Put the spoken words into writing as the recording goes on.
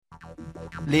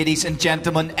Ladies and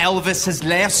gentlemen, Elvis has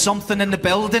left something in the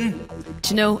building. Do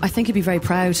you know, I think he'd be very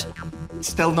proud.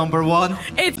 Still number one.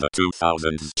 It's the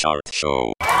 2000s chart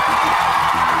show.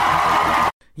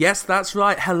 Yes, that's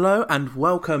right. Hello and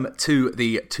welcome to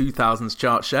the 2000s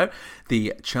chart show,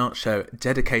 the chart show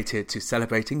dedicated to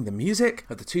celebrating the music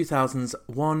of the 2000s,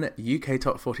 one UK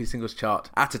Top 40 singles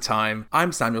chart at a time.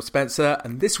 I'm Samuel Spencer,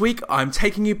 and this week I'm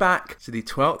taking you back to the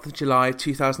 12th of July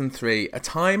 2003, a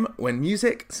time when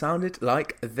music sounded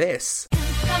like this.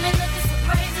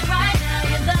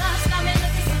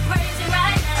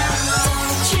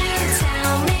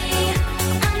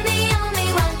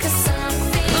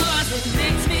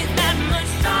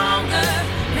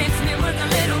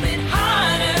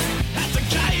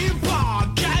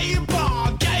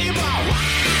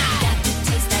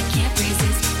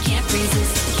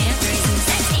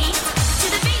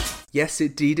 Yes,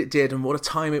 indeed it did, and what a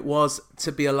time it was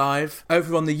to be alive.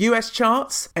 Over on the US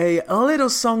charts, a little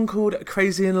song called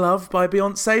Crazy in Love by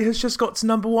Beyoncé has just got to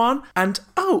number one. And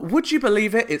oh, would you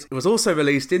believe it? It was also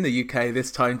released in the UK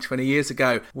this time 20 years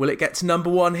ago. Will it get to number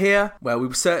one here? Well,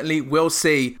 we certainly will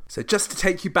see. So just to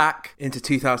take you back into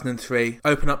 2003,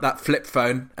 open up that flip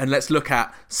phone and let's look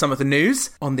at some of the news.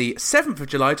 On the 7th of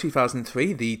July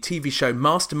 2003, the TV show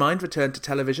Mastermind returned to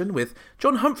television with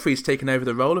John Humphreys taking over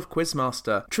the role of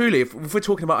Quizmaster. Truly, if we're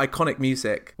talking about iconic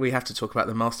music, we have to talk about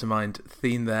the Mastermind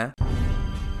theme there.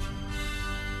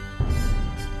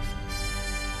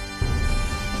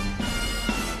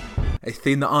 A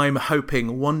theme that I'm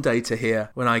hoping one day to hear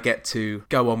when I get to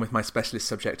go on with my specialist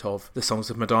subject of the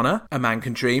songs of Madonna, A Man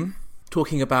Can Dream.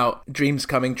 Talking about dreams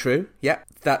coming true. Yep,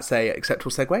 that's a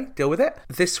acceptable segue. Deal with it.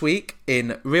 This week,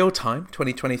 in real time,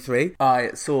 2023,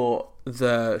 I saw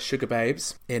the Sugar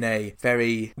Babes in a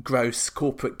very gross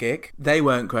corporate gig. They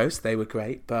weren't gross, they were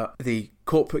great, but the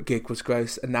corporate gig was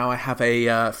gross, and now I have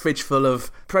a fridge full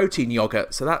of protein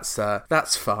yogurt, so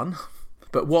that's fun.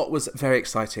 But what was very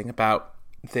exciting about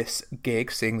this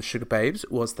gig, seeing the Sugar Babes,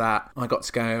 was that I got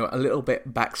to go a little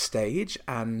bit backstage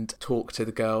and talk to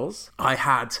the girls. I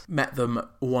had met them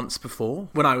once before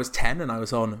when I was 10 and I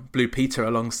was on Blue Peter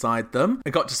alongside them.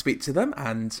 I got to speak to them,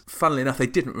 and funnily enough, they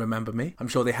didn't remember me. I'm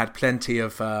sure they had plenty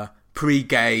of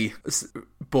pre-gay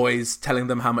boys telling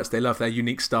them how much they love their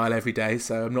unique style every day,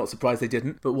 so I'm not surprised they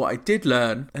didn't. But what I did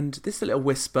learn, and this is a little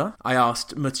whisper, I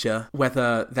asked Mutya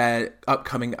whether their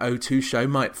upcoming O2 show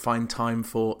might find time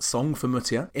for Song for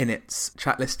Mutya in its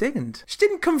track listing, and she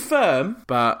didn't confirm,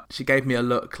 but she gave me a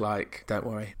look like, don't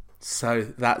worry. So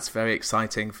that's very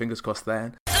exciting, fingers crossed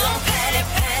there. Don't panic,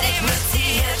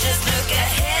 Mutya, just look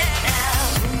ahead now.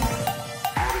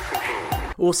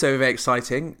 Also very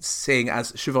exciting, seeing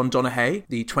as Siobhan Donaghy,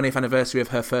 the 20th anniversary of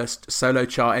her first solo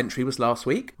chart entry was last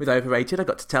week with Overrated. I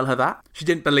got to tell her that. She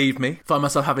didn't believe me. Find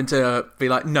myself having to be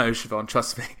like, no, Siobhan,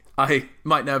 trust me. I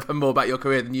might know more about your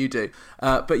career than you do.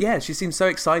 But yeah, she seemed so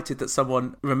excited that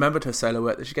someone remembered her solo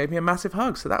work that she gave me a massive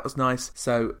hug. So that was nice.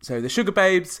 So the Sugar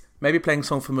Babes, maybe playing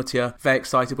Song for Mutya. Very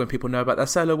excited when people know about their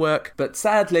solo work. But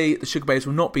sadly, the Sugar Babes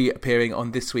will not be appearing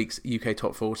on this week's UK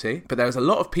Top 40. But there's a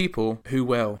lot of people who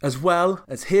will. As well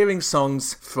as hearing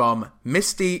songs from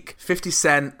Mystique, 50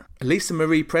 Cent, Lisa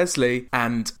Marie Presley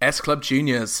and S Club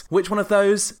Juniors. Which one of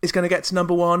those is going to get to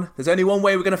number one? There's only one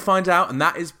way we're going to find out, and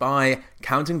that is by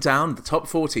counting down the top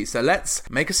 40. So let's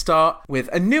make a start with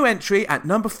a new entry at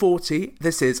number 40.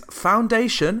 This is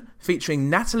Foundation featuring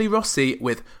Natalie Rossi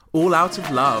with All Out of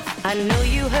Love. I know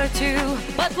you hurt too,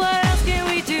 but what else can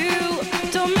we do?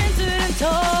 Tormented and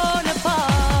torn apart.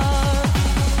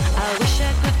 I wish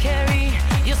I could carry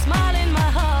your smile in my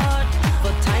heart,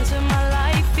 but times when my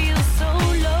life feels so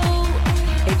low.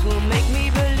 It will make me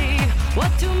believe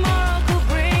what tomorrow could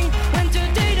bring when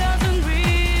today doesn't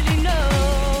really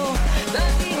know.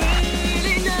 Doesn't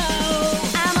really know.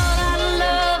 I'm all out of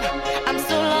love. I'm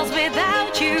so lost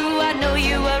without you. I know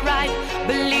you were right,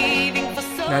 believing for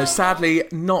so. No, sadly,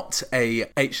 not a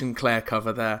H and Claire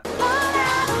cover there.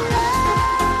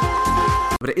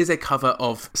 But it is a cover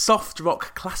of soft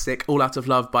rock classic All Out of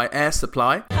Love by Air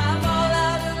Supply.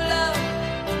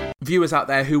 Viewers out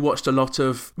there who watched a lot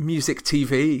of music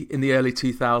TV in the early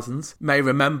 2000s may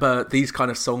remember these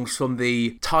kind of songs from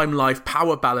the Time Life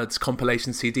Power Ballads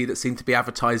compilation CD that seemed to be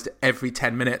advertised every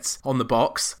 10 minutes on the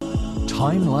box.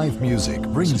 Time Life Music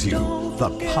brings you the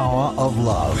power of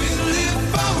love.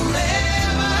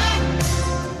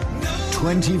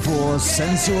 24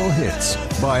 sensual hits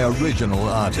by original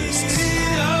artists.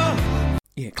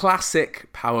 Yeah, classic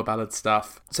power ballad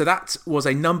stuff. So that was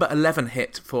a number 11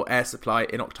 hit for Air Supply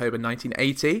in October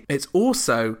 1980. It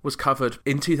also was covered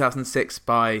in 2006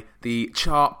 by the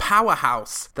chart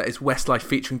powerhouse that is Westlife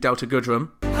featuring Delta Goodrem.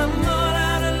 I'm all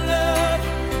out of love,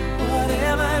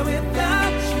 whatever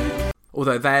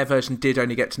although their version did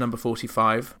only get to number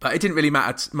 45. But it didn't really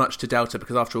matter much to Delta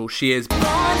because after all, she is...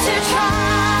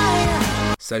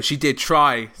 So she did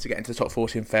try to get into the top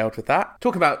 40 and failed with that.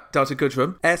 Talking about Delta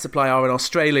Goodrem, Air Supply are an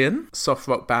Australian soft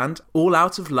rock band, All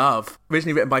Out of Love.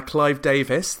 Originally written by Clive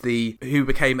Davis, who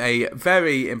became a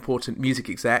very important music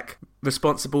exec,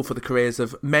 responsible for the careers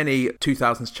of many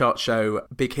 2000s chart show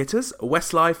big hitters.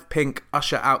 Westlife, Pink,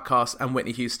 Usher, Outkast and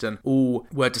Whitney Houston all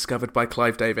were discovered by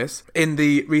Clive Davis. In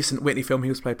the recent Whitney film, he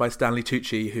was played by Stanley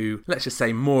Tucci, who, let's just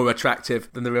say, more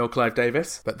attractive than the real Clive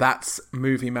Davis. But that's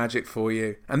movie magic for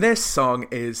you. And this song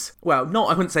is, well,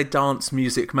 I wouldn't say dance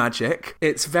music magic.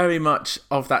 It's very much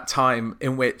of that time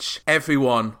in which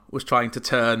everyone was trying to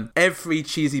turn every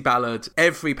cheesy ballad,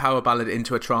 every power ballad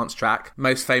into a trance track.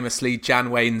 Most famously, Jan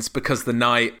Wayne's Because the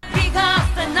Night.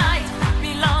 Because the night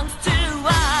belongs to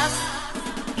us.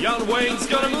 Jan Wayne's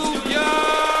gonna move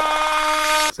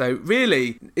ya! So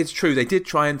really, it's true, they did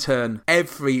try and turn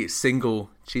every single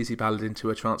cheesy ballad into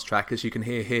a trance track, as you can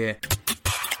hear here.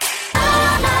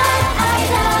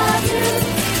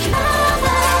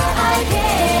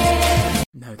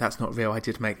 No, that's not real. I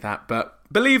did make that, but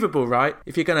believable, right?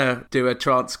 If you're going to do a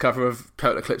trance cover of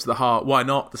Total Eclipse of the Heart, why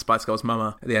not the Spice Girls'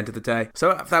 Mama at the end of the day?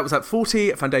 So that was at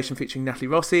 40, Foundation featuring Natalie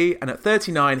Rossi, and at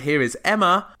 39, here is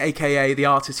Emma, aka the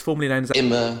artist formerly known as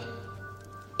Emma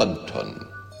Bunton,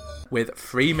 with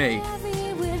Free Me.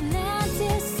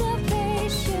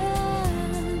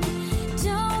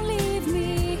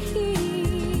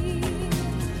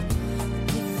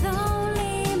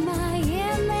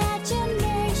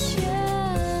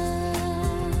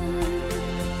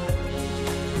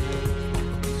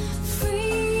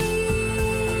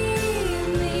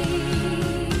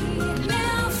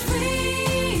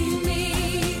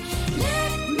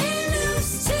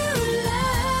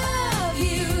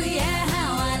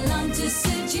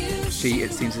 She,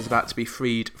 it seems, is about to be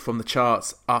freed from the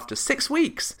charts after 6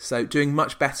 weeks. So doing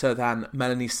much better than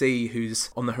Melanie C,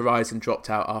 who's on the horizon, dropped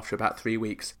out after about 3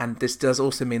 weeks. And this does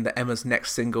also mean that Emma's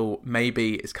next single,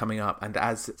 Maybe, is coming up. And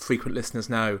as frequent listeners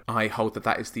know, I hold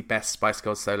that is the best Spice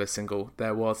Girls solo single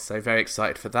there was. So very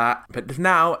excited for that. But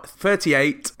now,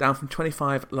 38, down from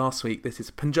 25 last week. This is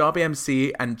Punjabi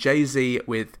MC and Jay-Z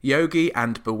with Yogi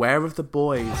and Beware of the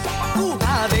Boys.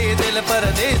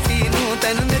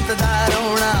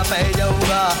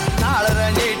 ਜਾਊਗਾ ਨਾਲ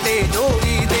ਰੰਜੇਟੇ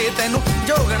ਜੋਗੀ ਦੇ ਤੈਨੂੰ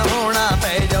ਜੋਗਣ ਹੋਣਾ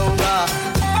ਪੈ ਜਾਊਗਾ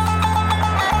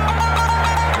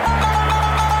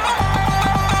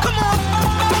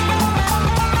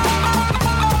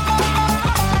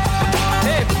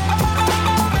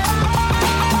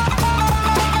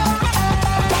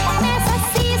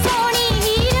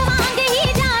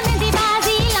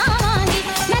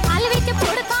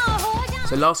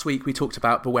So last week we talked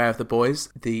about Beware of the Boys,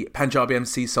 the Punjabi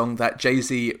MC song that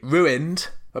Jay-Z ruined,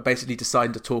 but basically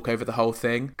decided to talk over the whole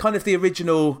thing. Kind of the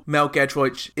original Mel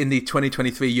Gedroich in the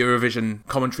 2023 Eurovision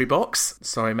commentary box.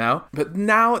 Sorry, Mel. But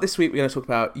now, this week, we're going to talk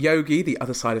about Yogi, the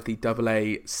other side of the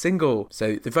AA single.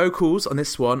 So the vocals on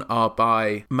this one are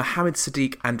by Mohammed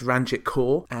Sadiq and Ranjit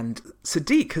Kaur. And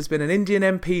Sadiq has been an Indian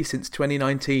MP since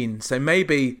 2019. So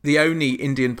maybe the only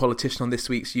Indian politician on this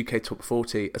week's UK Top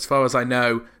 40. As far as I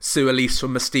know, Sue Elise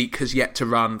from Mystique has yet to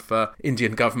run for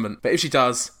Indian government. But if she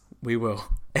does, we will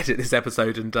edit this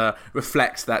episode and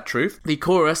reflect that truth. The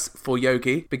chorus for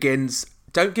Yogi begins,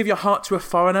 "Don't give your heart to a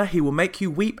foreigner, he will make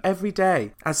you weep every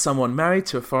day." As someone married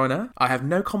to a foreigner, I have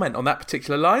no comment on that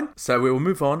particular line, so we will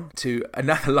move on to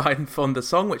another line from the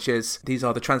song, which is, these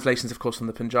are the translations, of course, from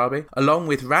the Punjabi. Along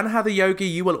with Ranha the Yogi,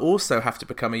 you will also have to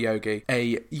become a yogi.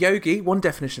 A yogi, one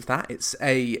definition of that, it's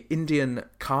a Indian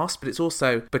caste, but it's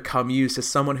also become used as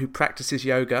someone who practices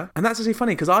yoga. And that's actually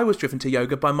funny, because I was driven to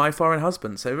yoga by my foreign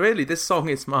husband, so really this song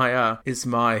is my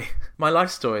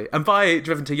life story. And by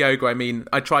driven to yoga, I mean,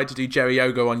 I tried to do Jerry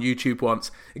Yoga on YouTube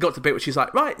once. It got to the bit where she's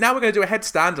like, right, now we're going to do a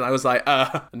headstand, and I was like,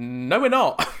 no we're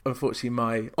not. Unfortunately,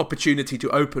 my opportunity to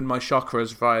open my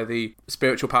chakras via the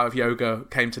spiritual power of yoga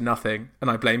came to nothing,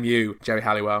 and I blame you, Jerry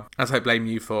Halliwell, as I blame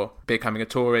you for becoming a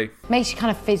Tory. Makes you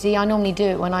kind of fizzy. I normally do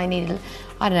it when I need,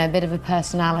 I don't know, a bit of a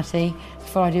personality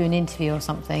before I do an interview or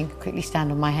something. Quickly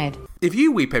stand on my head. If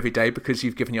you weep every day because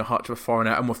you've given your heart to a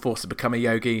foreigner and were forced to become a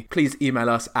yogi, please email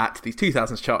us at the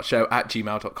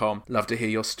 2000schartshow@gmail.com. Love to hear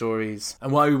your stories.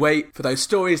 And while we wait for those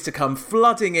stories to come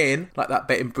flooding in, like that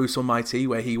bit in Bruce Almighty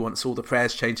where he wants all the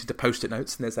prayers changed into post-it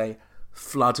notes and there's a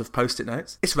flood of post-it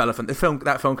notes. It's relevant. That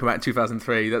film came out in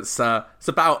 2003. That's it's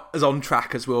about as on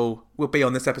track as we'll be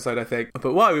on this episode, I think.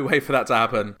 But while we wait for that to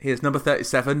happen, here's number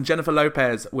 37, Jennifer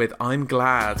Lopez with I'm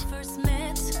Glad.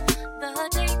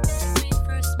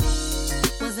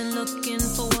 Looking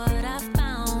for what I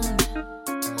found,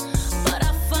 but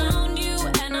I found you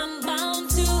and I'm bound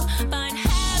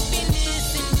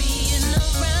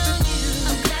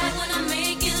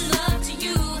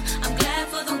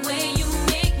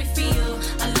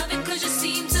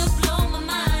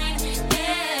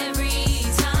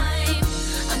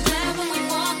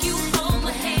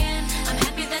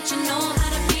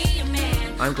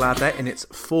I'm glad they're in its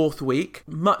 4th week.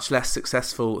 Much less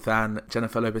successful than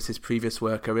Jennifer Lopez's previous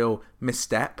work, a real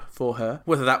misstep for her.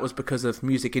 Whether that was because of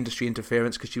music industry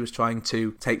interference, because she was trying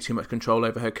to take too much control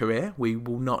over her career, we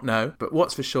will not know. But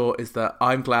what's for sure is that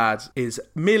I'm Glad is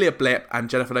merely a blip, and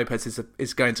Jennifer Lopez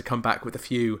is going to come back with a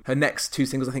few. Her next 2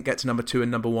 singles, I think, get to number 2 and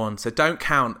number 1. So don't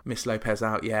count Miss Lopez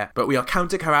out yet. But we are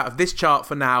counting her out of this chart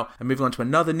for now and moving on to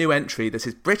another new entry. This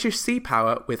is British Sea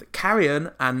Power with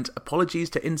Carrion and Apologies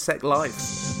to Insect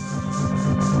Life.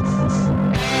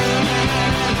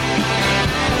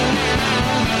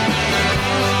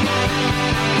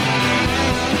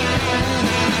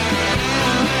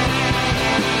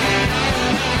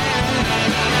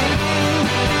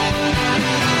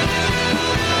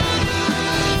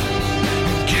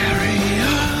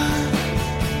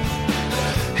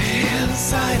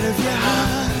 Inside of your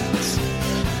heart,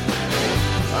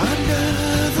 under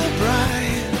the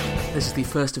bright. This is the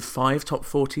first of 5 top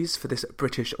 40s for this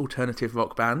British alternative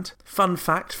rock band. Fun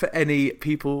fact for any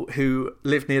people who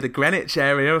live near the Greenwich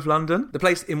area of London, the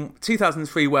place in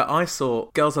 2003 where I saw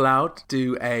Girls Aloud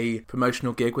do a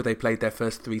promotional gig where they played their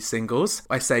first 3 singles.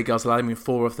 I say Girls Aloud, I mean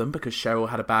 4 of them, because Cheryl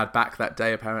had a bad back that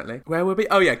day apparently. Where were we?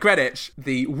 Oh yeah, Greenwich.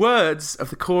 The words of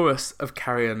the chorus of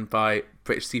Carrion by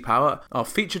British Sea Power are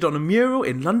featured on a mural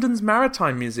in London's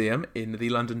Maritime Museum in the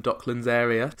London Docklands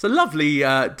area. It's a lovely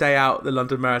day out at the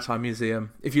London Maritime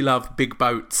Museum if you love big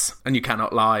boats, and you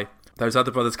cannot lie. Those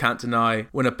other brothers can't deny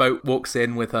when a boat walks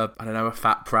in with a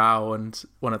fat prow and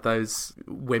one of those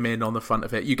women on the front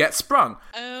of it, you get sprung.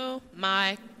 Oh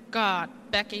my God,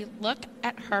 Becky, look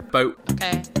at her boat.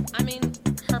 Okay, I mean,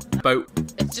 her boat.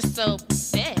 It's just so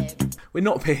big. We're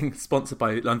not being sponsored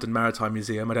by London Maritime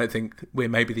Museum. I don't think we're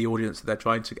maybe the audience that they're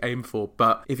trying to aim for.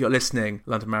 But if you're listening,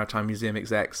 London Maritime Museum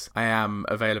execs, I am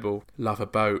available. Love a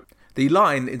boat. The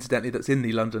line, incidentally, that's in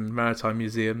the London Maritime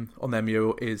Museum on their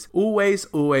mural is always,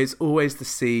 always, always the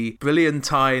sea,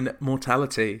 brilliantine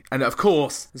mortality. And of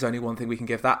course, there's only one thing we can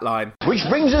give that line. Which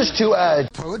brings us to a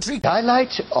poetry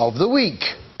highlight of the week.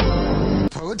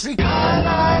 Poetry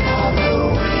highlight of the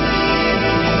week.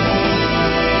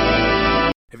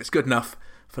 If it's good enough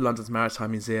for London's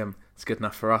Maritime Museum, it's good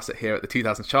enough for us here at the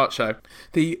 2000s Chart Show.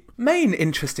 The main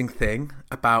interesting thing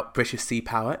about British Sea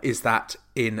Power is that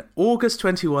in August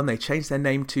 21, they changed their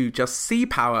name to just Sea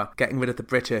Power, getting rid of the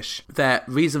British. Their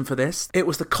reason for this, it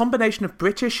was the combination of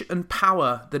British and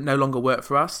power that no longer worked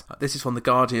for us. This is from The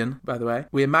Guardian, by the way.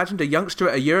 We imagined a youngster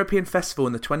at a European festival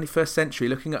in the 21st century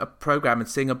looking at a programme and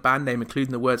seeing a band name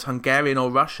including the words Hungarian or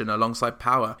Russian alongside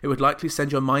power. It would likely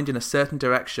send your mind in a certain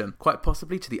direction, quite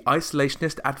possibly to the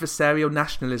isolationist adversarial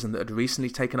nationalism that had recently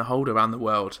taken a hold around the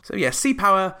world. So yeah, Sea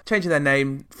Power, changing their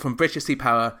name from British Sea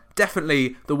Power,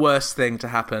 definitely the worst thing to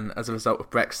happen as a result of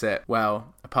Brexit.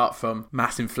 Well, apart from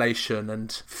mass inflation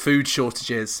and food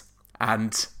shortages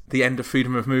and the end of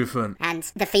freedom of movement. And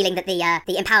the feeling that the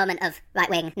empowerment of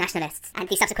right-wing nationalists and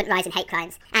the subsequent rise in hate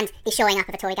crimes and the shoring up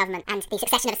of a Tory government and the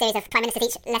succession of a series of prime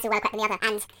ministers, each less well-equipped than the other,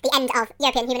 and the end of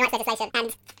European human rights legislation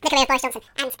and the career of Boris Johnson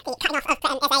and the cutting off of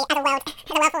Britain as a world force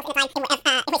in a time in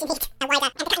which it peaked and wider,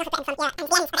 and the cutting off of Britain from Europe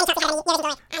and the end of any chance of having Eurovision glory and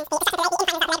the success of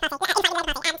the infighting of the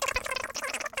Labour Party and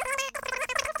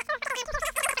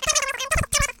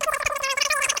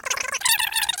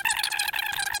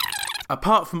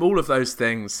apart from all of those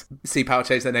things, Sea Power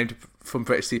changed their name from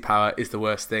British Sea Power is the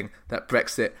worst thing that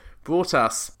Brexit brought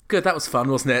us. Good, that was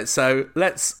fun, wasn't it? So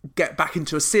let's get back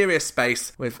into a serious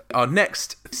space with our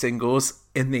next singles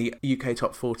in the UK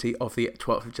Top 40 of the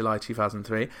 12th of July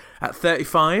 2003. At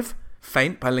 35,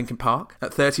 Faint by Linkin Park.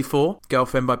 At 34,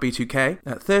 Girlfriend by B2K.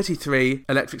 At 33,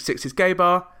 Electric Six's Gay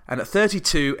Bar. And at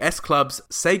 32, S Club's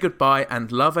Say Goodbye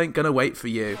and Love Ain't Gonna Wait For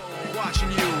You.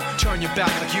 Watching you turn your back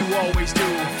like you always do.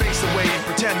 Face away and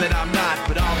pretend that I'm not,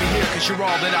 but I'll be here cause you're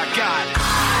all that I got.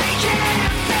 I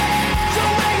can't feel the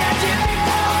way I did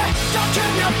before. Don't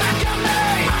turn your back on me.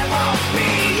 I won't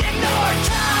be ignored.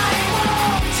 Time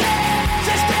won't take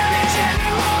this damage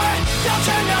anymore. Don't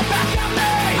turn your back on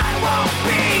me. I won't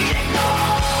be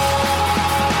ignored.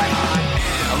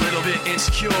 I'm a little bit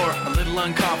insecure, a little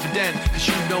unconfident, cause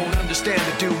you don't understand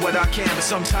to do what I can, but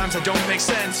sometimes I don't make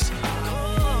sense.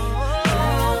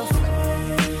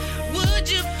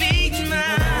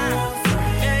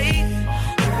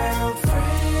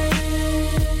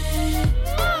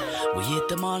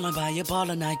 The mall and buy a ball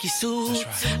of Nike suit.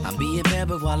 Right. I'm being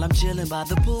married while I'm chilling by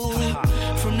the pool.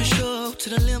 From the show to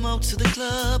the limo to the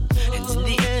club, hands in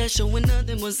the air showing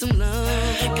nothing but some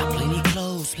love. Got plenty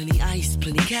clothes, plenty ice,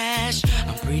 plenty cash.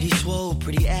 I'm pretty swole,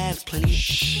 pretty abs, plenty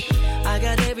shh. I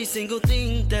got every single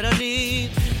thing that I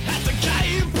need at the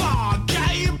gay bar,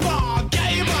 gay bar,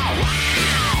 gay bar. Wow!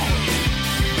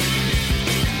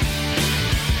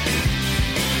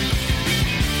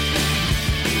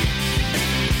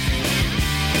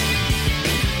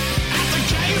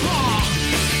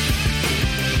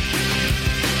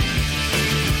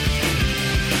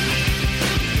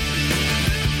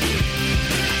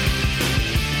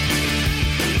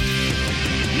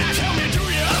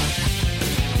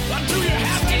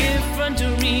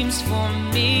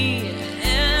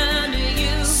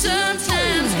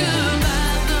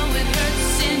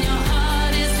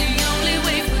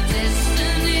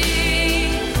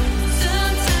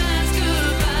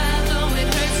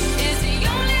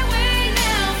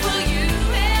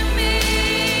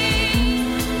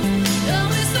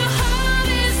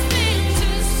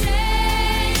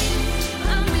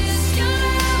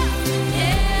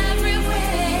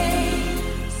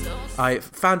 I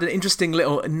found an interesting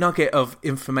little nugget of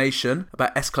information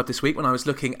about S Club this week when I was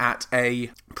looking at a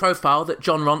profile that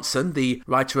John Ronson, the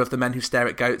writer of The Men Who Stare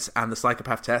at Goats and The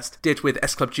Psychopath Test, did with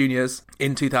S Club Juniors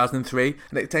in 2003,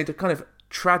 and it contained a kind of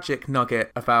tragic nugget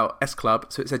about S Club.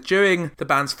 So it said, during the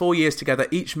band's 4 years together,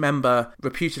 each member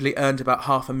reputedly earned about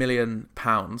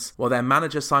 £500,000, while their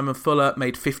manager Simon Fuller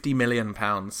made £50 million.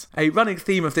 A running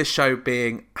theme of this show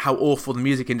being how awful the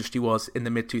music industry was in the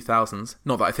mid-2000s.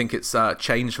 Not that I think it's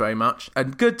changed very much.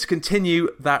 And good to continue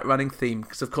that running theme,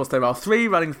 because of course there are 3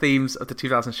 running themes of the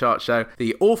 2000 chart show: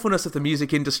 the awfulness of the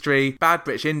music industry, bad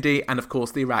British indie, and of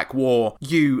course the Iraq War.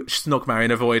 You snog, marry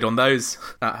and avoid on those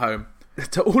at home.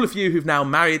 To all of you who've now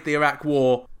married the Iraq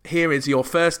War, here is your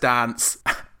first dance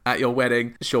at your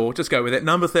wedding. Sure, just go with it.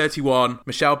 Number 31,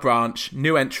 Michelle Branch,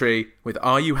 new entry with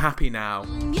Are You Happy Now?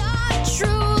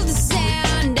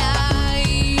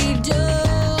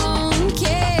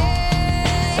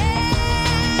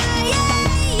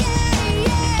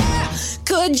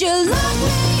 Could you look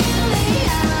me in the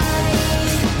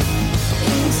eye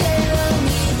and tell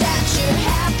me that you're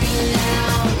happy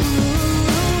now?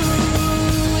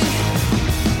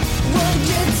 Would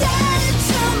you tell it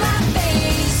to my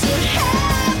face, or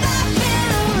have I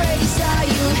been erased? Are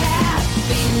you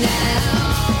happy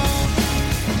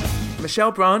now?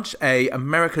 Michelle Branch, a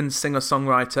American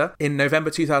singer-songwriter. In November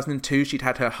 2002, she'd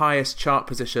had her highest chart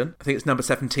position. I think it's number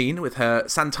 17 with her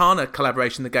Santana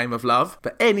collaboration, The Game of Love.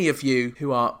 But any of you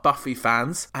who are Buffy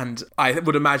fans, and I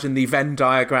would imagine the Venn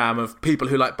diagram of people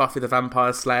who like Buffy the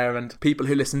Vampire Slayer and people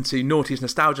who listen to Naughty's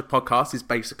Nostalgia podcast is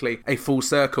basically a full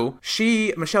circle.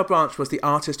 Michelle Branch, was the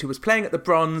artist who was playing at the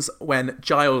Bronze when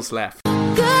Giles left.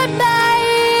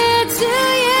 Goodbye to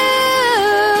you.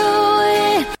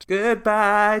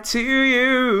 Goodbye to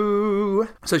you.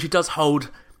 So she does hold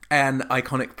an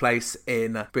iconic place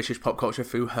in British pop culture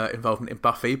through her involvement in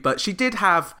Buffy, but she did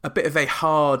have a bit of a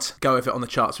hard go of it on the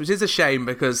charts, which is a shame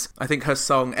because I think her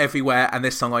song Everywhere and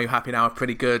this song Are You Happy Now are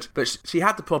pretty good, but she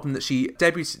had the problem that she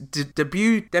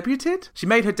debuted? She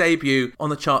made her debut on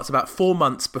the charts about 4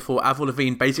 months before Avril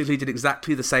Lavigne basically did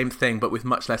exactly the same thing but with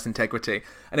much less integrity.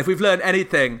 And if we've learned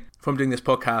anything from doing this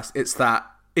podcast, it's that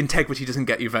integrity doesn't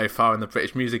get you very far in the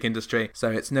British music industry,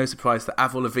 so it's no surprise that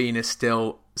Avril Lavigne is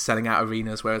still selling out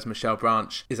arenas, whereas Michelle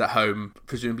Branch is at home,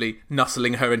 presumably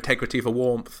nuzzling her integrity for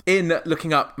warmth. In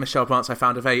looking up Michelle Branch, I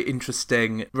found a very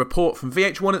interesting report from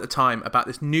VH1 at the time about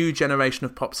this new generation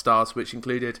of pop stars, which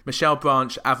included Michelle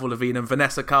Branch, Avril Lavigne and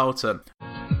Vanessa Carlton.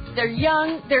 They're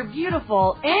young, they're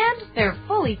beautiful, and they're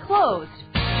fully clothed.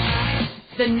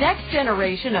 The next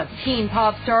generation of teen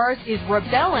pop stars is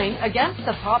rebelling against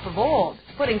the pop of old,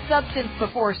 putting substance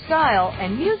before style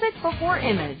and music before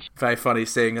image. Very funny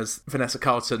seeing as Vanessa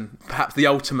Carlton, perhaps the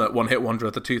ultimate one-hit wonder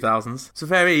of the 2000s. It's a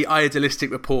very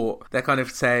idealistic report. They're kind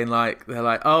of saying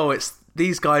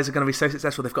these guys are going to be so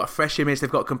successful. They've got a fresh image. They've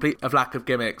got a complete lack of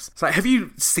gimmicks. It's like, have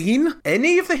you seen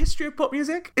any of the history of pop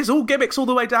music? It's all gimmicks all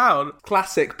the way down.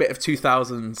 Classic bit of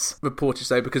 2000s reportage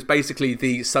though, because basically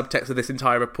the subtext of this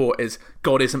entire report is,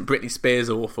 God, isn't Britney Spears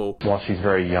awful? While she's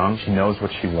very young, she knows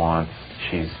what she wants.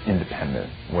 She's independent,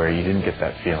 where you didn't get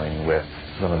that feeling with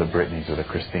some of the Britneys or the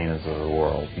Christinas of the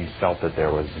world. You felt that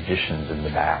there was magicians in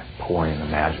the back pouring the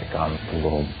magic on the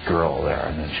little girl there.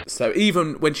 And then so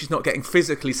even when she's not getting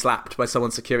physically slapped by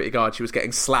someone's security guard, she was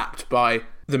getting slapped by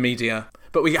the media.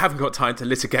 But we haven't got time to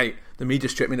litigate the media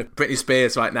treatment of Britney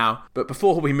Spears right now. But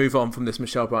before we move on from this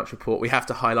Michelle Branch report, we have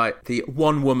to highlight the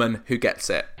one woman who gets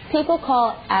it. People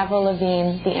call Avril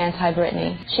Lavigne the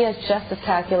anti-Britney. She has just as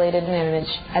calculated an image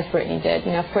as Britney did.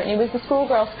 You know, if Britney was the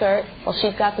schoolgirl skirt, well,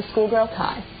 she's got the schoolgirl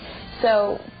tie.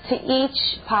 So to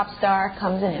each pop star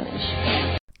comes an image.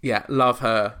 Yeah, love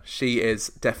her. She is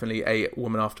definitely a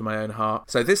woman after my own heart.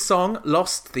 So this song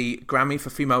lost the Grammy for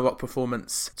Female Rock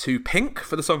Performance to Pink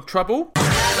for the song Trouble.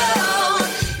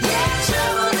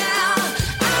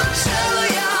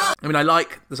 I mean, I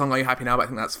like the song Are You Happy Now, but I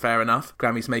think that's fair enough.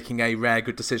 Grammy's making a rare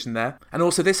good decision there. And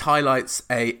also this highlights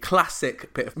a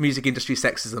classic bit of music industry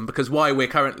sexism, because we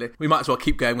might as well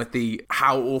keep going with the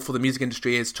how awful the music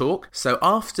industry is talk. So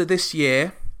after this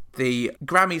year, the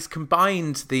Grammys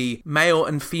combined the male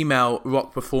and female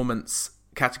rock performance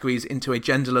categories into a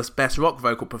genderless best rock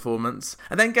vocal performance.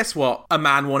 And then guess what? A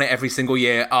man won it every single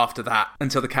year after that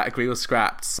until the category was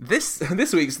scrapped. This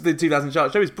week's The 2000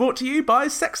 Chart Show is brought to you by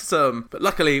sexism. But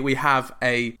luckily we have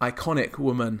a iconic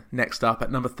woman next up at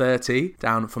number 30,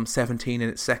 down from 17 in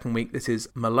its second week. This is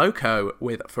Moloko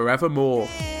with Forevermore.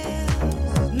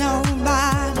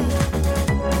 Nobody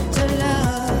to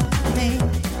love me.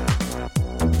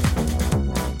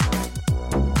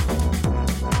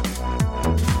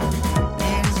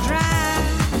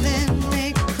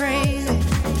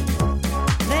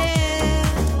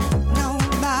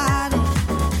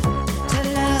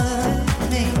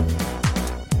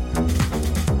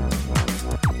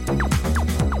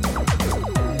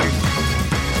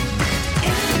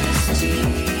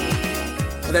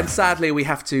 then sadly we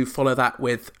have to follow that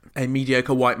with a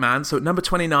mediocre white man. So at number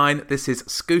 29, this is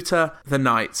Scooter the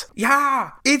Night.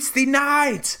 Yeah, it's the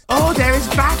night. Oh, there is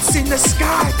bats in the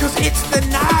sky, cause it's the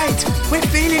night. We're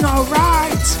feeling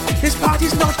alright. This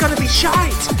party's not gonna be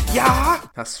shite. Yeah.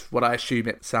 That's what I assume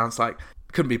it sounds like.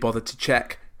 Couldn't be bothered to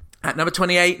check. At number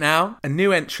 28 now, a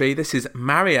new entry. This is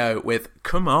Mario with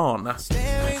Come On.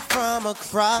 Staring from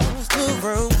across the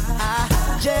room,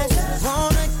 I just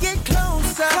wanna get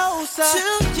closer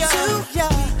to you.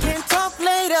 Can't talk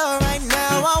later, right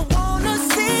now I wanna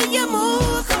see you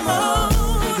move. Come on, oh,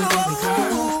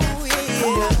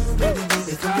 yeah.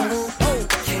 Oh,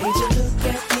 can't you look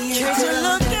at me? Can't you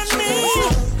look at me?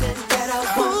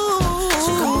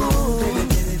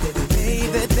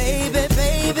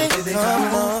 Baby,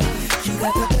 come on.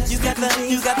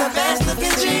 You got the best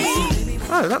looking G.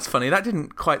 Oh, that's funny. That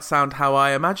didn't quite sound how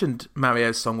I imagined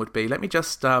Mario's song would be. Let me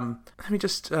just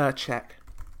check.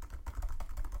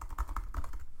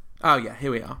 Oh yeah, here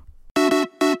we are.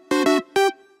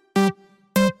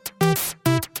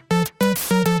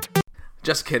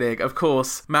 Just kidding. Of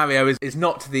course, Mario is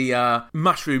not the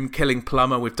mushroom-killing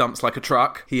plumber with dumps like a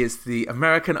truck. He is the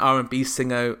American R&B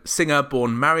singer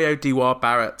born Mario Dewar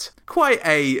Barrett. Quite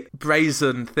a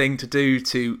brazen thing to do,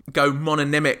 to go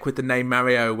mononymic with the name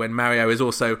Mario when Mario is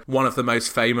also one of the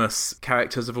most famous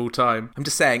characters of all time. I'm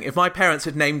just saying, if my parents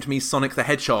had named me Sonic the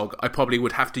Hedgehog, I probably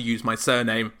would have to use my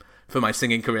surname for my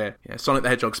singing career. Yeah, Sonic the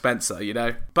Hedgehog Spencer, you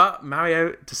know. But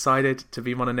Mario decided to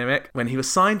be mononymic when he was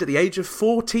signed at the age of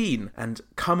 14. And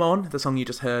Come On, the song you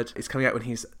just heard, is coming out when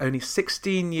he's only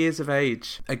 16 years of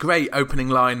age. A great opening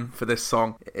line for this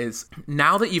song is,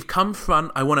 now that you've come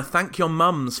front, I want to thank your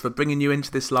mums for bringing you into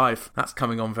this life. That's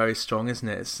coming on very strong, isn't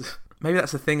it? Maybe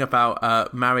that's the thing about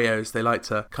Marios. They like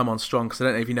to come on strong, because I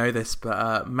don't know if you know this,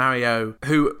 but Mario,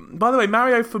 who, by the way,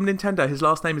 Mario from Nintendo, his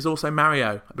last name is also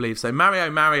Mario, I believe. So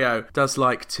Mario does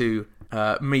like to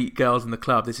meet girls in the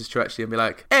club. This is true, actually, and be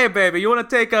like, hey, baby, you want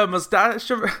to take a mustache?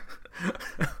 Can't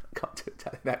do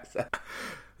Italian accent.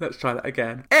 Let's try that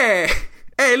again. Hey,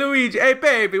 Luigi, hey,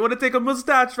 baby, want to take a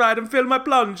mustache ride and fill my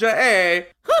plunger, hey?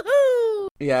 Hoo-hoo!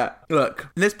 Yeah, look,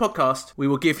 in this podcast, we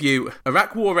will give you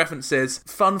Iraq War references,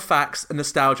 fun facts, and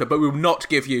nostalgia, but we will not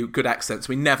give you good accents.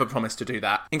 We never promise to do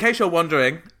that. In case you're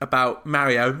wondering about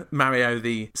Mario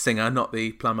the singer, not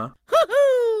the plumber.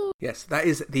 Yes, that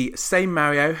is the same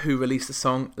Mario who released the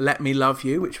song Let Me Love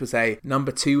You, which was a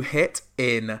number 2 hit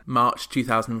in March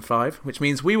 2005, which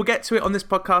means we will get to it on this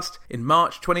podcast in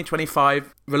March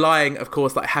 2025, relying, of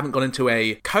course, that I haven't gone into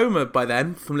a coma by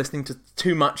then from listening to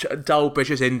too much dull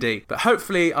British indie. But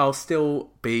hopefully I'll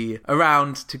still be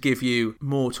around to give you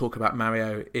more talk about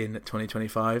Mario in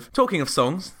 2025. Talking of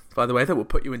songs, by the way, that will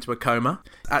put you into a coma.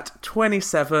 At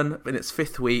 27, in its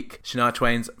 5th week, Shania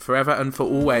Twain's Forever and For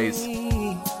Always.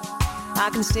 I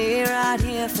can stay right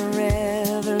here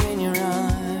forever in your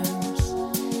arms,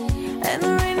 and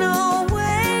there ain't no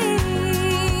way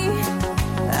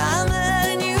I'm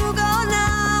letting you go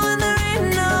now, and there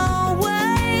ain't no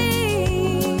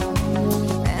way,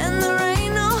 and there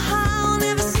ain't no how I'll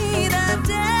never see that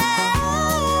day,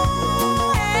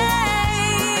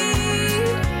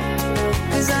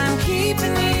 'cause I'm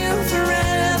keeping you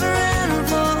forever and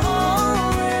for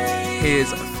always.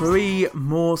 Here's 3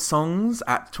 more songs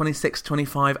at 26,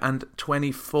 25 and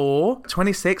 24.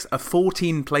 26, a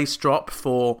 14-place drop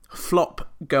for flop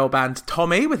girl band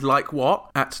Tommy with Like What.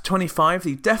 At 25,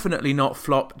 the definitely not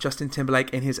flop Justin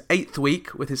Timberlake in his 8th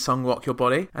week with his song Rock Your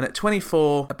Body. And at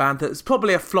 24, a band that's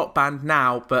probably a flop band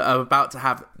now, but are about to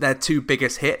have their 2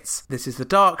 biggest hits. This is The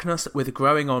Darkness with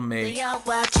Growing On Me. They are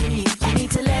watching you. You need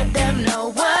to let them know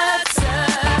what's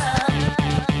up.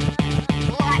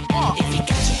 If you got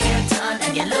your hair done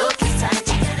and your look is tight,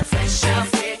 you got a fresh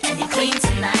outfit and you're clean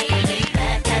tonight. Laid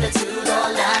back attitude,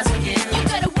 all eyes on you. You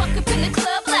gotta walk up in the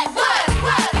club like what?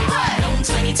 Known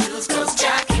 22s, girls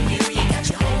jocking you. You got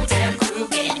your whole damn crew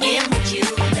getting in with you.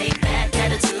 Laid back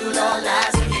attitude, all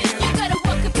eyes on you. You gotta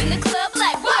walk up in the club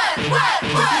like what? If you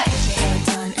got your hair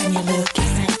done and your look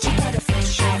is tight, you got a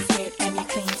fresh outfit and you're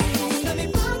clean tonight. Let me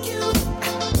rock you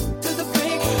to the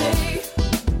break of day.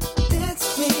 That's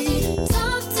me.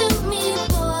 Talk to me,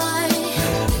 boy.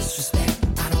 Disrespect,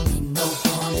 I don't mean no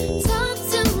harm. Talk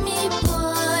to me,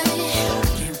 boy. I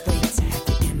can't wait to have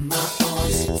you in my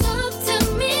arms. Talk to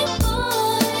me,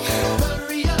 boy.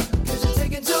 Hurry up, 'cause you're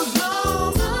taking too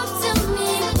long. Talk to me,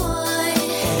 boy.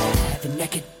 Have you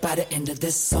naked by the end of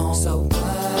this song. So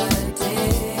what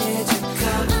did you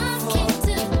come for? I came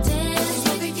to dance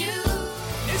with you.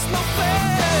 It's not fair.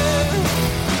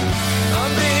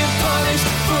 I'm being punished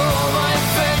for all my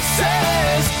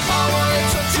offenses. I wanna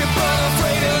touch you, but I'm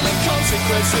afraid of the consequences.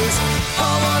 consequences. I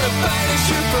wanna banish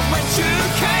you from whence you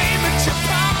came, but you're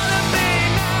part of me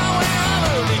now, and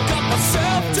I've only got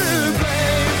myself to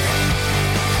blame.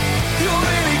 You're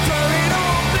really growing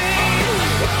on me.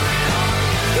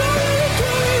 You're really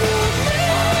growing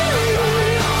on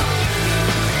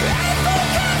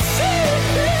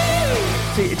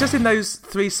me. See, just in those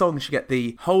three songs, you get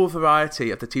the whole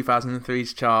variety of the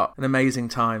 2003's chart. An amazing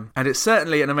time. And it's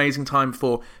certainly an amazing time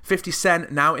for 50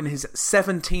 Cent, now in his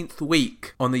 17th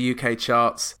week on the UK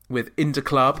charts with In Da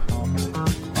Club. Go,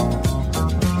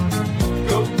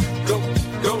 go, go,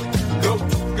 go, go,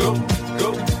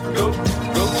 go, go,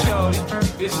 go, shorty.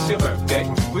 It's your birthday.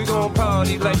 We gon'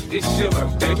 party like it's your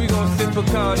birthday. We gon' sip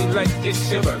Bacardi like it's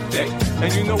your birthday.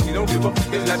 And you know we don't give up,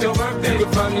 it's not your birthday. You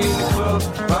can find me in the club,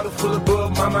 bottle full of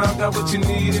bug. Mama, I got what you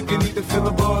need if you need to fill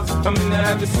the bars. I'm in the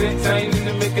having sex, I ain't in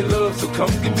the making love. So come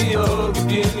give me a hug,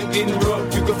 if you're in the getting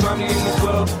rough. You can find me in the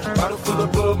club, bottle full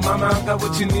of bug. Mama, I got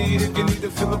what you need if you need to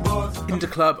fill the bars. In Da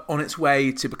Club on its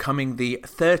way to becoming the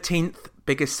 13th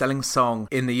biggest selling song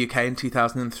in the UK in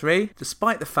 2003,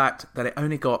 despite the fact that it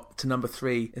only got to number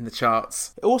 3 in the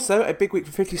charts. Also, a big week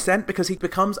for 50 Cent because he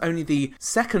becomes only the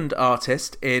second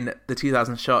artist in the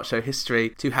 2000 chart show history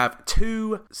to have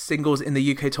 2 singles in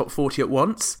the UK top 40 at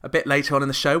once. A bit later on in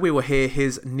the show, we will hear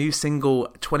his new single,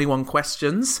 21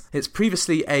 Questions. It's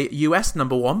previously a US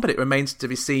number 1, but it remains to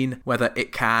be seen whether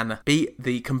it can beat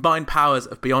the combined powers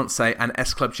of Beyoncé and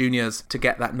S Club Juniors to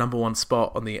get that number 1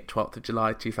 spot on the 12th of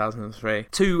July 2003.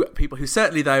 2 people who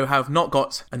certainly, though, have not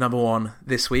got a number 1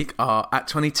 this week are at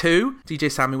 22,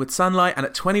 DJ Sammy with Sunlight, and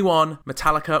at 21,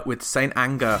 Metallica with Saint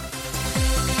Anger.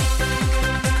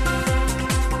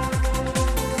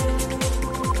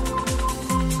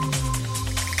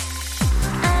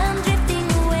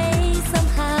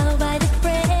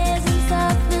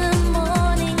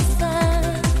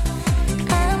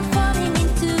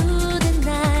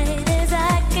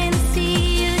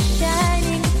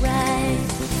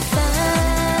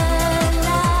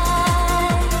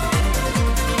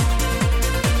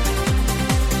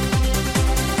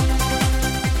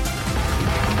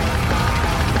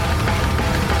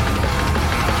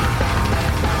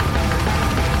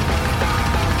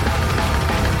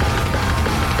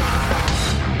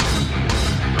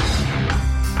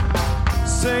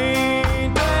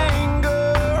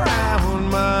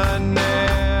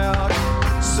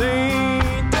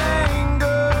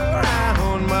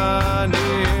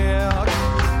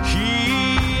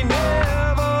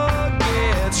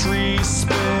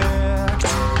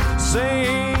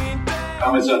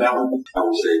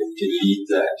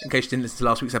 In case you didn't listen to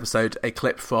last week's episode, a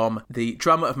clip from the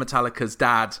drummer of Metallica's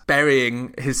dad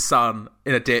burying his son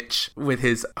in a ditch with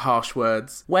his harsh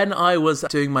words. When I was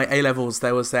doing my A-levels,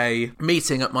 there was a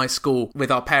meeting at my school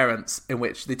with our parents in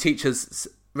which the teachers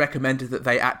recommended that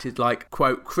they acted like,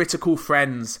 quote, critical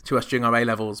friends to us during our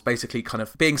A-levels, basically kind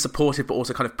of being supportive but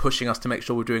also kind of pushing us to make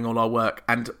sure we're doing all our work.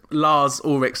 And Lars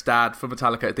Ulrich's dad from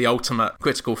Metallica, the ultimate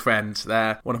critical friend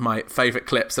there. One of my favourite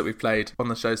clips that we've played on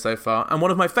the show so far. And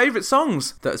one of my favourite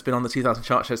songs that has been on the 2000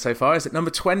 chart show so far is at number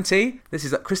 20. This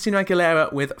is Christina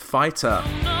Aguilera with Fighter.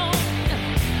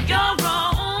 You're wrong.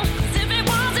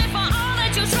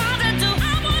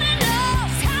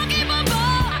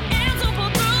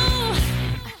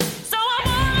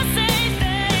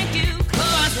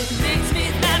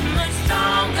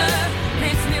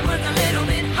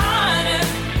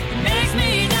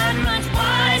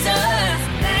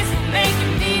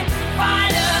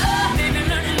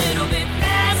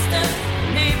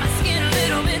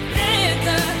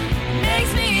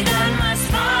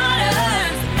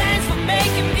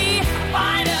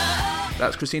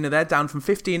 That's Christina there, down from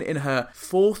 15 in her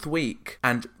 4th week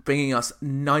and bringing us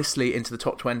nicely into the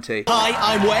top 20.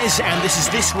 Hi, I'm Wes, and this is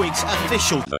this week's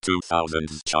official The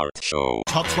 2000s Chart Show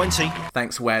Top 20.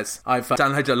 Thanks, Wes. I've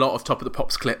downloaded a lot of Top of the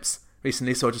Pops clips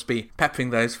recently, so I'll just be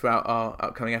peppering those throughout our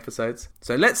upcoming episodes.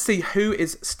 So let's see who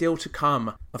is still to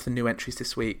come of the new entries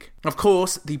this week. Of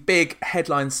course, the big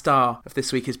headline star of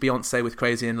this week is Beyoncé with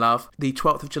Crazy in Love. The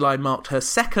 12th of July marked her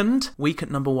 2nd week at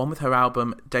number 1 with her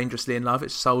album Dangerously in Love.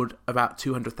 It's sold about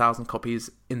 200,000 copies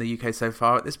in the UK so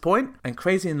far at this point. And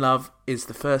Crazy in Love is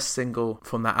the first single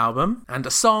from that album, and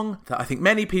a song that I think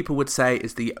many people would say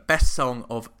is the best song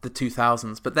of the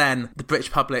 2000s. But then the British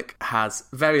public has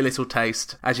very little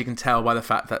taste, as you can tell by the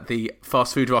fact that the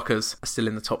fast food rockers are still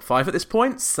in the top 5 at this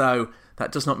point. So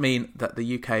that does not mean that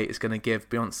the UK is going to give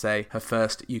Beyoncé her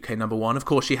first UK number one. Of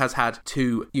course, she has had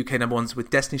 2 UK number ones with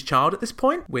Destiny's Child at this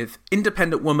point, with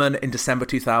Independent Woman in December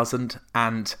 2000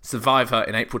 and Survivor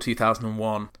in April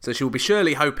 2001. So she will be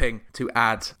surely hoping to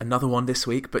add another one this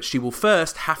week, but she will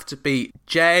first have to beat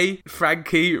Jay,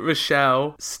 Frankie,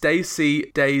 Rochelle, Stacey,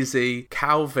 Daisy,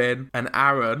 Calvin, and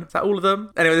Aaron. Is that all of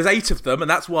them? Anyway, there's 8 of them, and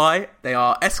that's why they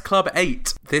are S Club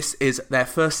 8. This is their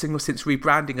first single since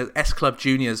rebranding as S Club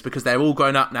Juniors, because they're all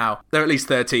grown up now. They're at least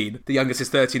 13. The youngest is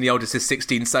 13, the oldest is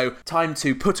 16. So time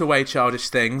to put away childish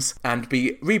things and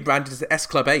be rebranded as S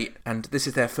Club 8. And this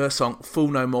is their first song, Fool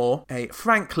No More, a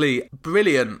frankly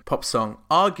brilliant pop song,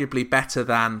 arguably better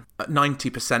than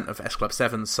 90% of S Club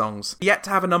 7's songs. Yet to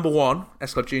have a number one,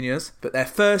 S Club Juniors, but their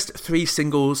first 3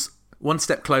 singles, One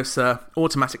Step Closer,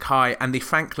 Automatic High, and the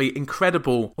frankly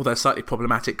incredible, although slightly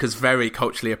problematic because very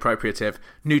culturally appropriative,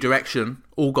 New Direction,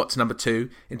 all got to number 2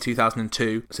 in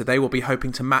 2002. So they will be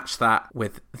hoping to match that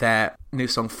with their new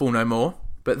song, Fool No More.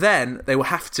 But then they will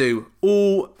have to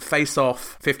all face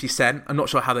off 50 Cent. I'm not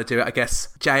sure how they do it. I guess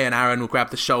Jay and Aaron will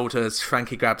grab the shoulders,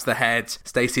 Frankie grabs the head,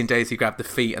 Stacey and Daisy grab the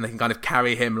feet, and they can kind of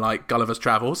carry him like Gulliver's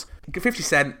Travels. 50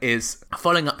 Cent is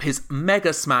following up his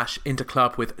mega smash Into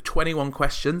Club with 21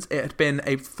 Questions. It had been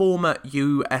a former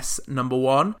US number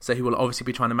one, so he will obviously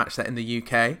be trying to match that in the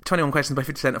UK. 21 Questions by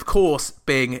 50 Cent, of course,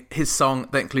 being his song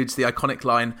that includes the iconic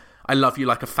line, I love you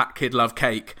like a fat kid love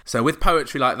cake. So with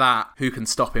poetry like that, who can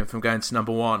stop him from going to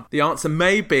number one? The answer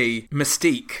may be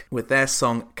Mystique with their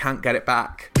song Can't Get It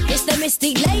Back. It's the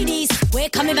Mystique ladies, we're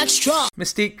coming back strong.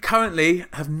 Mystique currently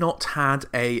have not had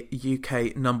a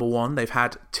UK number one. They've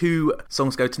had 2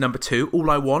 songs go to number 2, All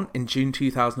I Want in June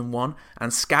 2001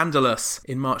 and Scandalous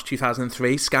in March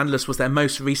 2003. Scandalous was their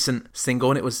most recent single,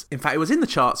 and it was in the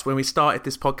charts when we started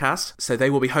this podcast. So they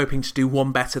will be hoping to do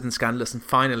one better than Scandalous and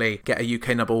finally get a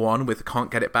UK number one with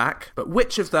Can't Get It Back. But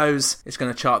which of those is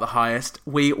going to chart the highest?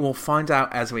 We will find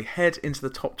out as we head into the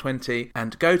top 20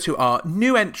 and go to our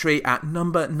new entry at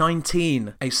number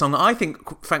 19, a song I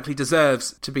think frankly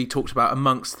deserves to be talked about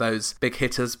amongst those big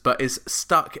hitters but is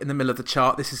stuck in the middle of the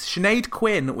chart. This is Sinead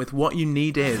Quinn with What You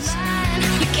Need Is.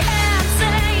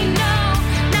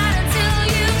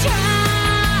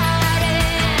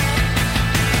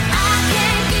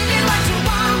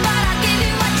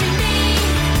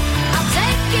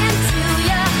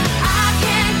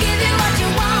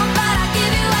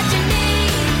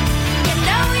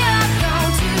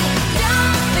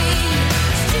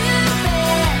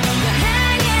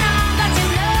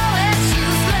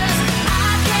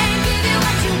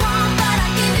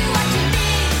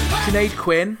 Sinead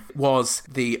Quinn was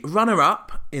the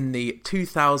runner-up in the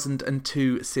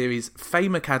 2002 series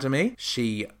Fame Academy.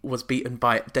 She was beaten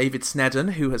by David Snedden,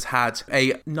 who has had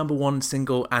a number 1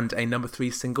 single and a number 3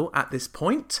 single at this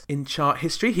point in chart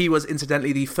history. He was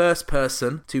incidentally the first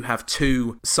person to have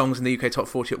 2 songs in the UK Top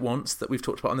 40 at once that we've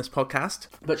talked about on this podcast.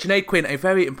 But Sinead Quinn, a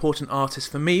very important artist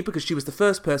for me because she was the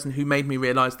first person who made me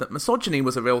realise that misogyny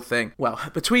was a real thing. Well,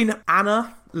 between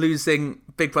Anna losing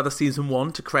Big Brother Season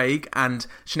 1 to Craig and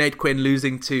Sinead Quinn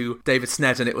losing to David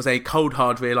Snedden, it was a cold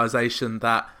hard realisation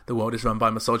that the world is run by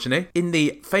misogyny. In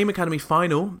the Fame Academy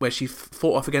final, where she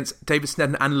fought off against David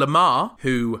Snedden and Lamar,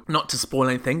 who, not to spoil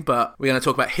anything, but we're going to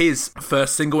talk about his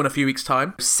first single in a few weeks'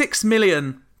 time, 6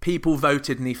 million people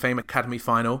voted in the Fame Academy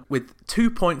final, with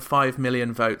 2.5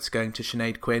 million votes going to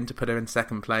Sinead Quinn to put her in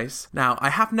second place. Now,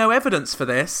 I have no evidence for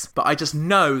this, but I just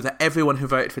know that everyone who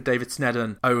voted for David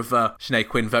Snedden over Sinead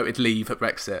Quinn voted leave at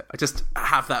Brexit. I just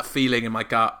have that feeling in my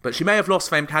gut. But she may have lost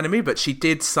Fame Academy, but she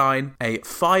did sign a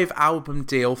 5-album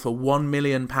deal for £1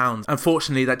 million.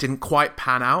 Unfortunately, that didn't quite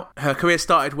pan out. Her career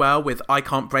started well with I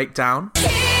Can't Break Down.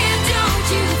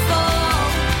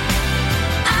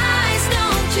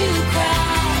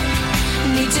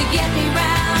 To get me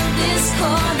round this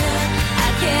corner,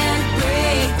 I can't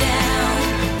break down,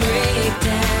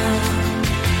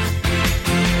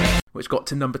 which got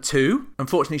to number 2.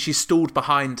 Unfortunately, she stalled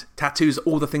behind Tattoos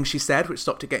All the Things She Said, which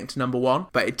stopped it getting to number 1.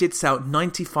 But it did sell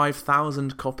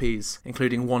 95,000 copies,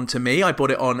 including one to me. I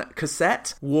bought it on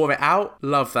cassette, wore it out,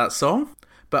 love that song.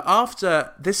 But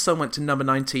after this song went to number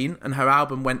 19 and her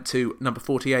album went to number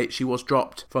 48, she was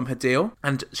dropped from her deal.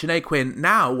 And Sinead Quinn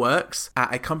now works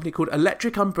at a company called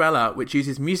Electric Umbrella, which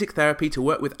uses music therapy to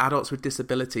work with adults with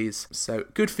disabilities. So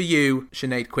good for you,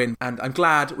 Sinead Quinn. And I'm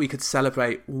glad we could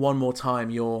celebrate one more time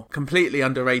your completely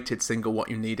underrated single,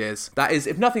 What You Need Is. That is,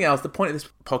 if nothing else, the point of this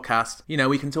podcast. You know,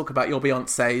 we can talk about your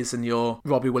Beyoncés and your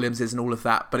Robbie Williamses and all of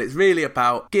that, but it's really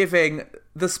about giving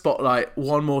the spotlight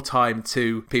one more time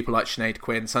to people like Sinead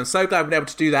Quinn. So I'm so glad we've been able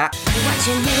to do that.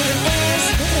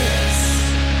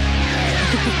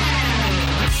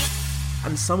 And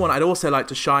And someone I'd also like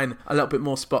to shine a little bit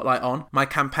more spotlight on. My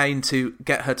campaign to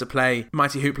get her to play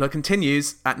Mighty Hoopla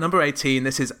continues at number 18.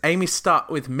 This is Amy Stutt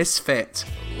with Misfit.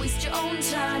 Waste your own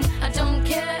time, I don't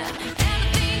care.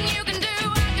 Anything you can do,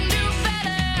 I can do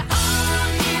better. All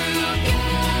you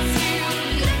girls, you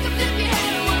look up if your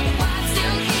head and why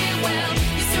still here. Well,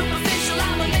 you're superficial,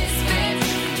 I'm a misfit,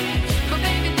 but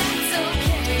baby that's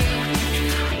okay.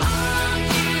 All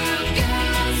you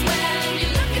girls, when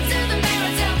you look into the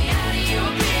mirror, tell me how do you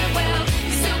appear? Well,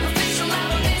 you're superficial,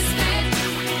 I'm a misfit.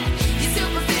 You're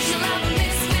superficial, I'm a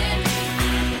misfit,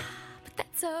 but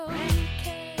that's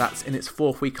okay. That's in its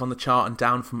 4th week on the chart and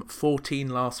down from 14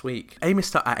 last week. Amy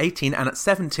Stutt at 18, and at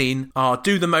 17 are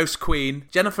Do the Most Queen,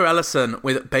 Jennifer Ellison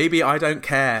with Baby I Don't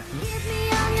Care.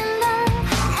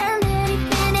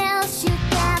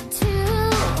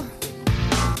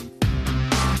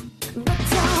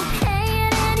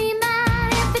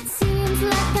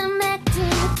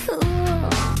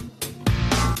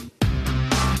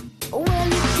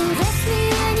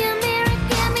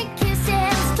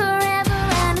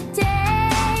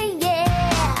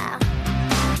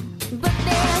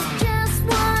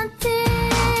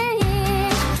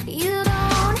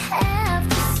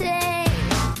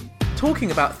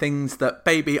 Talking about things that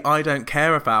Baby I Don't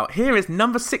Care about, here is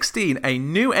number 16, a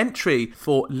new entry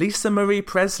for Lisa Marie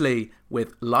Presley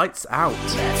with Lights Out.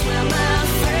 That's where my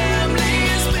family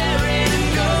is buried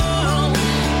in gold.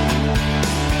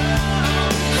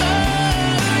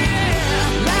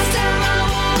 Last time I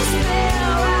was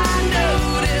there, I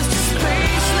noticed a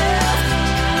space left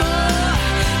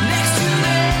next to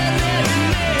that very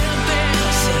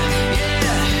Memphis.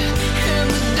 Yeah, and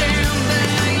the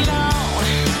damn thing long.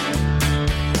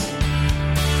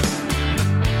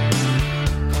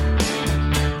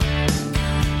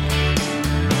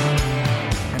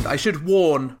 I should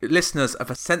warn listeners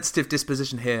of a sensitive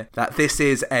disposition here that this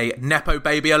is a Nepo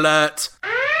Baby alert.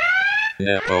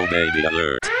 Nepo Baby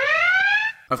alert.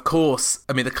 Of course,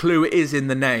 I mean, the clue is in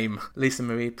the name. Lisa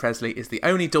Marie Presley is the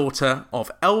only daughter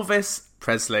of Elvis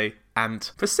Presley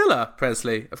and Priscilla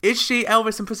Presley. Is she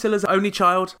Elvis and Priscilla's only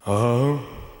child? Oh.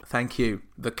 Thank you,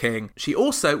 the king. She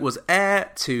also was heir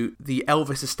to the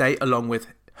Elvis estate along with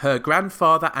her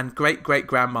grandfather and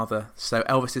great-great-grandmother, so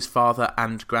Elvis's father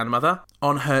and grandmother.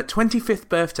 On her 25th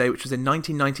birthday, which was in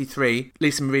 1993,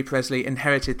 Lisa Marie Presley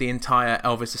inherited the entire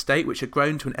Elvis estate, which had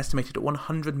grown to an estimated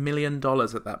 $100 million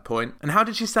at that point. And how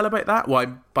did she celebrate that? Why,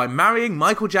 by marrying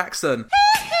Michael Jackson,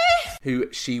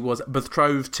 who she was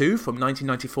betrothed to from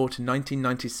 1994 to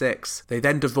 1996. They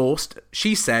then divorced,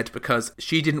 she said, because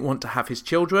she didn't want to have his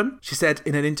children. She said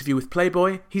in an interview with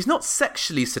Playboy, "He's not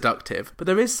sexually seductive, but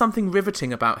there is something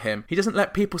riveting about him. He doesn't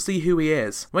let people see who he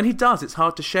is. When he does, it's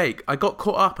hard to shake. I got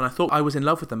caught up and I thought I was in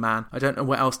love with the man. I don't know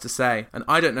what else to say." And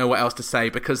I don't know what else to say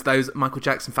because those Michael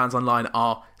Jackson fans online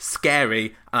are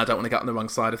scary and I don't want to get on the wrong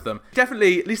side of them.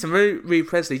 Definitely, Lisa Marie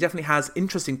Presley definitely has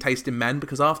interesting taste in men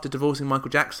because after divorcing Michael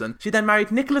Jackson, she then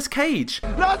married Nicolas Cage.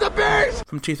 Not the beast!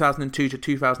 From 2002 to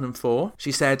 2004.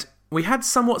 She said, "We had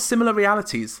somewhat similar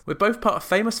realities. We're both part of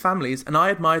famous families and I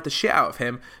admired the shit out of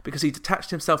him because he detached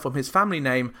himself from his family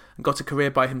name and got a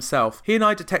career by himself. He and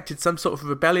I detected some sort of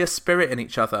rebellious spirit in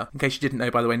each other." In case you didn't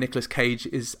know, by the way, Nicolas Cage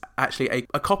is actually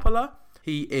a Coppola.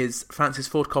 He is Francis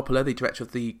Ford Coppola, the director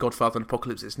of The Godfather and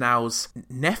Apocalypse Is Now's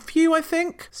nephew, I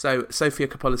think. So Sofia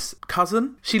Coppola's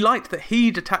cousin. She liked that he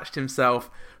detached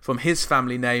himself from his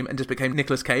family name and just became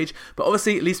Nicolas Cage. But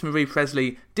obviously, Lisa Marie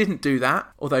Presley didn't do that.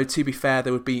 Although, to be fair,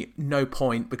 there would be no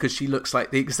point because she looks like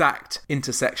the exact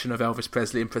intersection of Elvis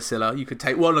Presley and Priscilla. You could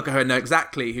take one look at her and know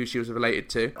exactly who she was related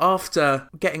to. After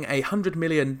getting a $100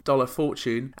 million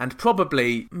fortune and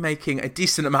probably making a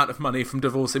decent amount of money from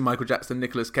divorcing Michael Jackson and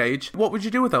Nicolas Cage, what would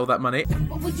you do with all that money?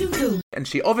 What would you do? And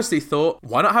she obviously thought,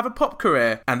 why not have a pop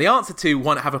career? And the answer to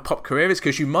why not have a pop career is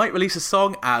because you might release a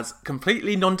song as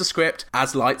completely nondescript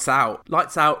as Lights Out.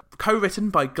 Lights Out, co-written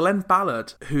by Glenn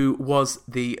Ballard, who was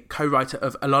the co-writer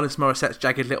of Alanis Morissette's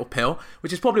Jagged Little Pill,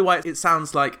 which is probably why it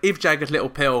sounds like if Jagged Little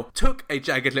Pill took a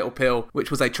Jagged Little Pill,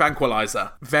 which was a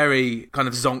tranquilizer. Very kind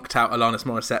of zonked out Alanis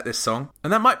Morissette, this song.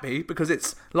 And that might be because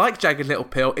it's like Jagged Little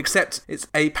Pill, except it's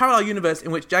a parallel universe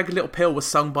in which Jagged Little Pill was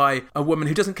sung by a woman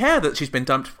who doesn't care that she's been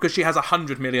dumped because she has a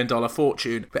 $100 million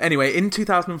fortune. But anyway, in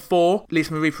 2004,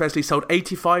 Lisa Marie Presley sold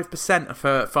 85% of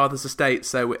her father's estate,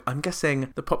 so I'm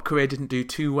guessing the pop career didn't do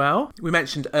too well. We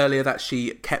mentioned earlier that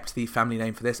she kept the family name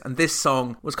name for this. And this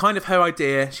song was kind of her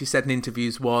idea, she said in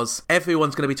interviews, was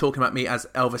everyone's going to be talking about me as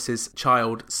Elvis's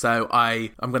child, so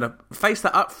I'm going to face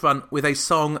that up front with a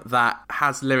song that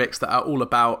has lyrics that are all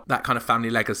about that kind of family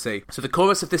legacy. So the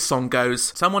chorus of this song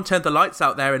goes, someone turned the lights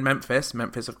out there in Memphis,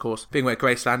 of course being where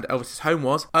Graceland, Elvis's home,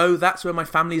 was. Oh, that's where my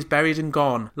family is buried and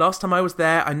gone. Last time I was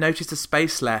there, I noticed a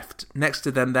space left next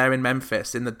to them there in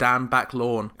Memphis, in the damn back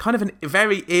lawn. Kind of a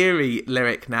very eerie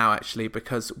lyric now, actually,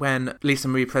 because when Lisa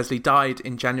Marie Presley died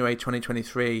in January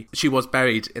 2023, she was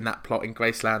buried in that plot in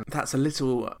Graceland. That's a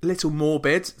little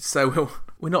morbid, so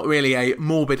we're not really a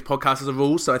morbid podcast as a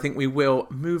rule, so I think we will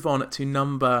move on to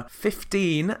number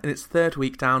 15 in its third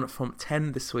week down from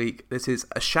 10 this week. This is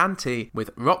Ashanti with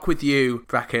Rock With You,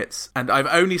 brackets, and I've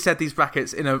only said these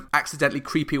brackets in an accidentally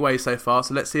creepy way so far,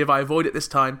 so let's see if I avoid it this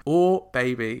time. Or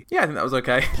Baby. Yeah, I think that was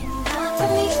okay.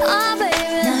 Oh,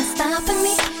 baby, not stopping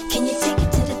me. Can you take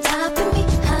it to the top of me?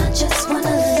 I just wanna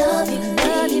love you,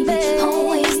 baby.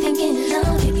 Always thinking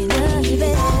of you,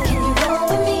 baby. Can you roll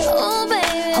with me? Oh,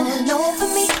 baby, all over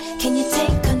me. Can you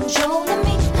take control of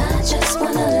me? I just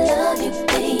wanna love you,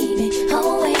 baby.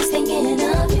 Always thinking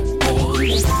of you,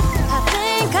 baby. I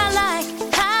think I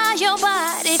like how your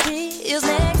body feels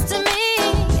next to me.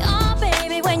 Oh,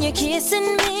 baby, when you're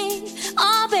kissing me.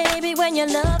 Oh, baby, when you're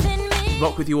loving me.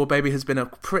 Rock With You or Baby has been a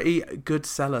pretty good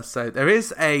seller, so there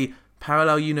is a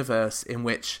parallel universe in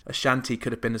which Ashanti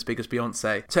could have been as big as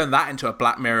Beyoncé. Turn that into a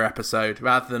Black Mirror episode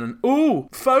rather than an, ooh,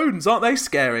 phones, aren't they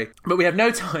scary? But we have no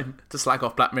time to slag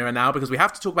off Black Mirror now because we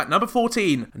have to talk about number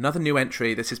 14, another new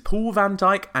entry. This is Paul van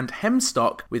Dyk and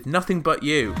Hemstock with Nothing But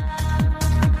You.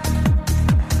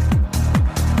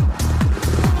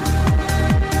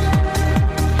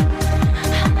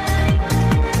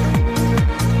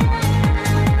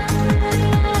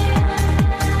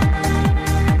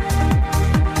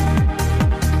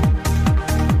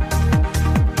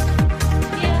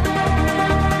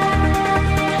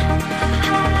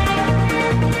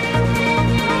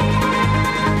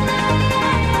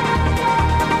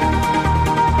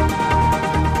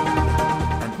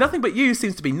 Nothing But You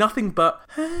seems to be nothing but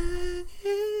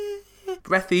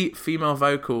breathy female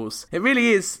vocals. It really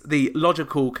is the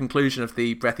logical conclusion of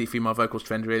the breathy female vocals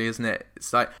trend, really, isn't it?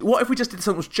 It's like, what if we just did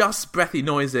something that was just breathy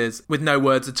noises with no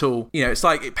words at all? You know, it's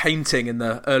like painting in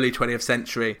the early 20th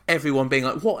century. Everyone being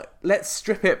like, what? Let's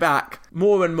strip it back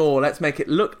more and more. Let's make it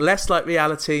look less like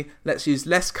reality. Let's use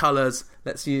less colours.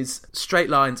 Let's use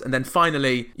straight lines, and then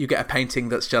finally you get a painting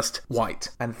that's just white.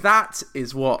 And that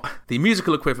is what the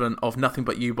musical equivalent of Nothing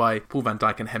But You by Paul van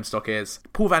Dyk and Hemstock is.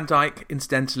 Paul van Dyk,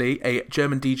 incidentally, a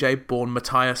German DJ born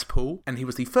Matthias Paul, and he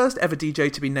was the first ever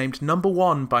DJ to be named number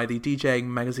 1 by the DJing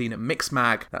magazine Mix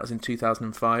Mag. That was in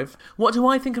 2005. What do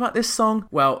I think about this song?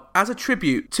 Well, as a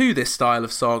tribute to this style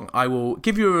of song, I will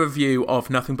give you a review of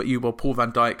Nothing But You by Paul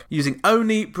van Dyk using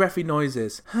only breathy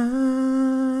noises.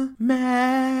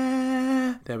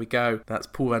 There we go. That's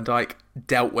Paul van Dyk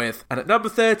dealt with. And at number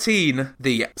 13,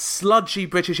 the sludgy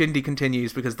British indie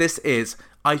continues because this is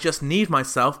I Just Need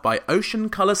Myself by Ocean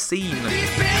Colour Scene.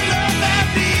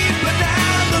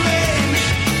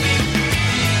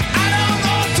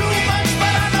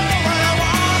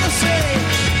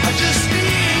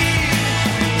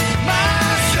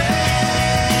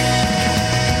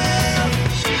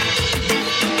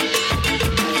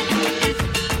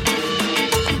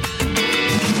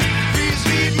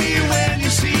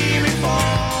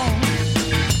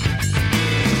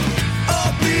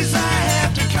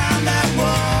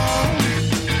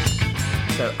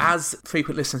 As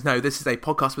frequent listeners know, this is a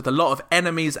podcast with a lot of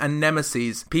enemies and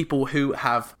nemesis, people who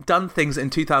have done things in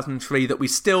 2003 that we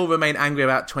still remain angry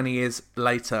about 20 years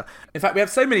later. In fact, we have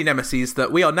so many nemesis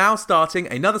that we are now starting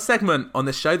another segment on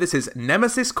this show. This is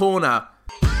Nemesis Corner.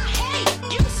 I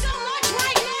hate you so much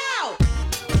right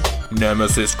now.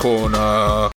 Nemesis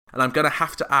Corner. And I'm going to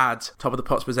have to add Top of the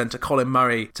Pops presenter Colin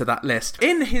Murray to that list.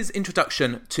 In his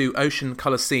introduction to Ocean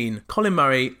Colour Scene, Colin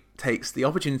Murray takes the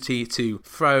opportunity to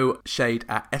throw shade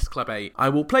at S Club 8. I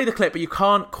will play the clip, but you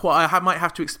can't quite. I might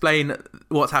have to explain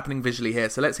what's happening visually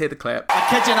here. So let's hear the clip. I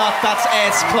kid you not, that's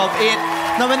S Club 8.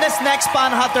 Now, when this next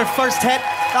band had their first hit,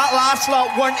 that last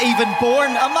lot weren't even born.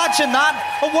 Imagine that,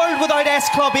 a world without S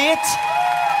Club 8.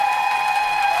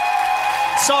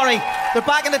 Sorry, they're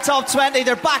back in the top 20.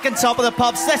 They're back on Top of the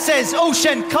Pops. This is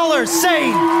Ocean Colour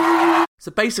Scene. So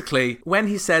basically, when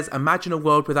he says, imagine a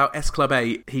world without S Club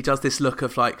 8, he does this look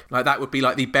of like that would be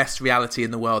like the best reality in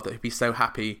the world, that he'd be so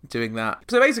happy doing that.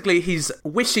 So basically, he's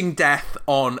wishing death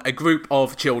on a group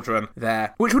of children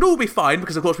there, which would all be fine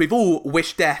because, of course, we've all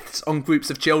wished deaths on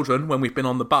groups of children when we've been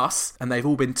on the bus and they've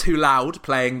all been too loud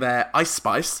playing their Ice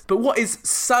Spice. But what is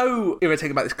so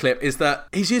irritating about this clip is that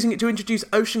he's using it to introduce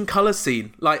Ocean Colour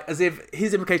Scene, like as if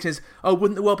his implication is, oh,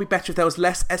 wouldn't the world be better if there was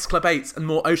less S Club 8s and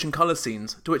more Ocean Colour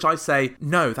Scenes? To which I say,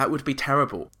 no, that would be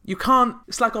terrible. You can't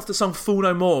slag off the song Fool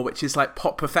No More, which is like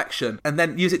pop perfection, and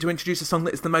then use it to introduce a song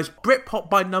that is the most Britpop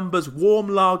by numbers, warm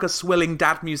lager swilling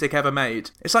dad music ever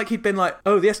made. It's like he'd been like,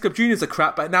 oh, the S Club Juniors are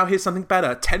crap, but now here's something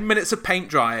better. 10 minutes of paint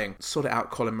drying. Sort it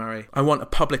out, Colin Murray. I want a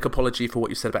public apology for what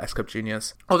you said about S Club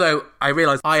Juniors. Although I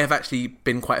realise I have actually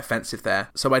been quite offensive there.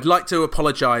 So I'd like to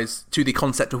apologise to the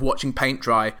concept of watching paint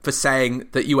dry for saying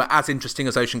that you were as interesting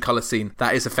as Ocean Colour Scene.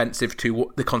 That is offensive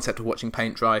to the concept of watching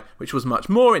paint dry, which was much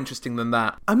more interesting than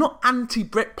that. I'm not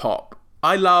anti-Britpop.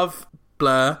 I love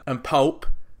Blur and Pulp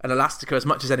and Elastica as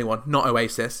much as anyone. Not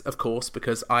Oasis, of course,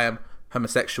 because I am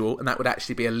homosexual and that would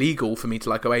actually be illegal for me to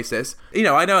like Oasis. You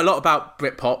know, I know a lot about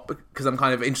Britpop because I'm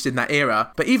kind of interested in that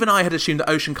era, but even I had assumed that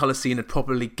Ocean Colour Scene had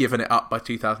probably given it up by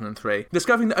 2003.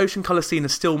 Discovering that Ocean Colour Scene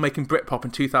is still making Britpop in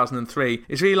 2003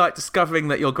 is really like discovering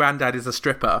that your granddad is a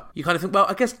stripper. You kind of think, well,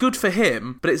 I guess good for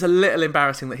him, but it's a little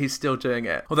embarrassing that he's still doing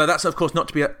it. Although that's, of course, not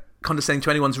to be condescending to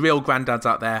anyone's real granddads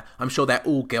out there. I'm sure they're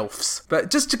all gilfs.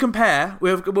 But just to compare,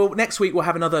 next week we'll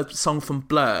have another song from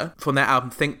Blur from their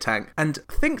album Think Tank. And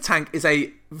Think Tank is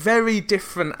a very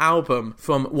different album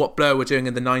from what Blur were doing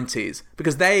in the 90s,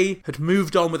 because they had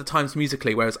moved on with the times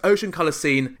musically, whereas Ocean Colour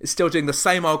Scene is still doing the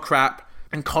same old crap,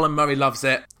 and Colin Murray loves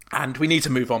it, and we need to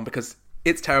move on because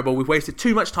it's terrible. We've wasted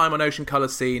too much time on Ocean Colour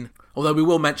Scene. Although we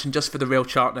will mention, just for the real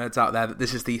chart nerds out there, that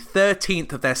this is the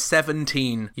 13th of their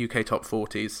 17 UK Top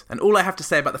 40s. And all I have to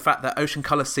say about the fact that Ocean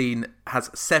Colour Scene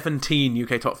has 17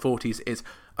 UK Top 40s is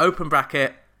open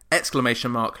bracket,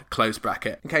 exclamation mark, close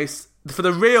bracket. In case, for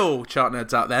the real chart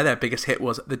nerds out there, their biggest hit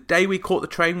was The Day We Caught the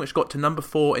Train, which got to number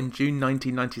 4 in June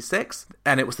 1996.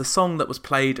 And it was the song that was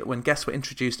played when guests were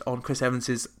introduced on Chris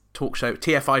Evans's talk show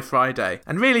TFI Friday.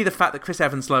 And really, the fact that Chris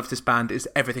Evans loves this band is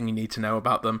everything you need to know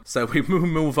about them. So we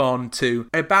move on to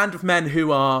a band of men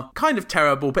who are kind of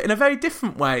terrible, but in a very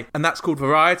different way. And that's called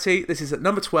Variety. This is at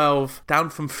number 12,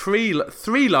 down from three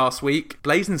last week.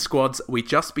 Blazing Squad's We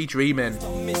Just Be Dreamin'.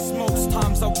 Most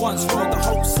times I once rolled the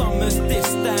whole summer's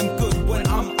this damn good when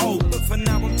I'm old. But for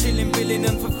now I'm chilling, billing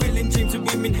and fulfilling dreams of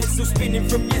women, heads still spinning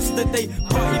from yesterday.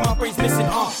 Party, my brain's missing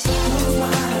art. Close my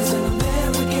eyes and I'm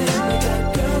there again. We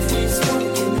got girlfriends stuck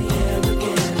in the air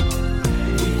again.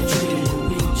 We dream,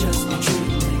 we just be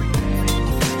dreaming.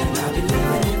 And I'll be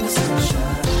living in the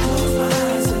sunshine. Close my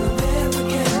eyes and I'm there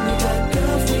again. We got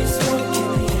girlfriends stuck in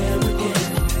the air again.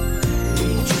 We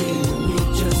dream, we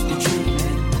just be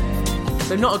dreaming.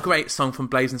 So not a great song from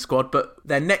Blazing Squad, but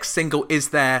their next single is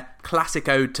their classic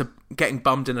ode to getting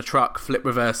bummed in a truck, Flip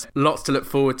Reverse. Lots to look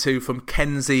forward to from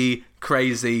Kenzie,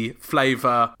 Crazy,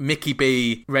 Flavour, Mickey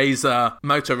B, Razor,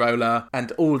 Motorola,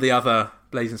 and all the other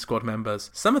Blazing Squad members.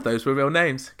 Some of those were real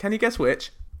names. Can you guess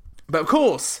which? But of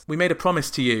course, we made a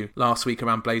promise to you last week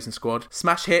around Blazing Squad.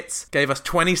 Smash Hits gave us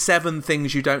 27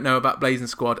 things you don't know about Blazing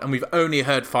Squad, and we've only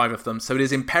heard 5 of them, so it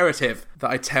is imperative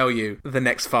that I tell you the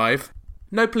next 5.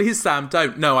 No, please, Sam,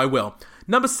 don't. No, I will.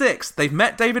 Number 6, they've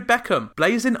met David Beckham.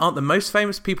 Blazing aren't the most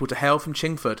famous people to hail from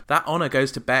Chingford. That honour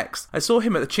goes to Bex. I saw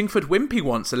him at the Chingford Wimpy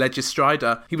once, alleges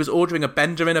Strider. He was ordering a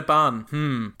bender in a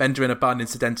bun. Bender in a bun,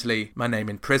 incidentally, my name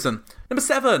in prison. Number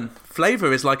 7,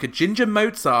 Flavour is like a ginger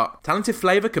Mozart. Talented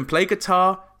Flavour can play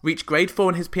guitar, reach grade 4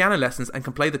 in his piano lessons, and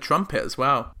can play the trumpet as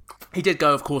well. He did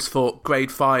go, of course, for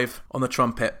grade 5 on the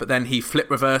trumpet, but then he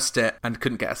flip-reversed it and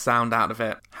couldn't get a sound out of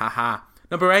it. Ha.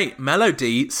 Number 8,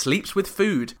 Melody sleeps with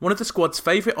food. One of the squad's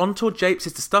favourite on-tour japes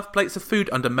is to stuff plates of food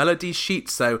under Melody's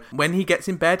sheets, so when he gets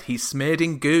in bed, he's smeared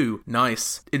in goo.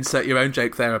 Nice. Insert your own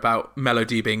joke there about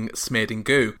Melody being smeared in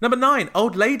goo. Number 9,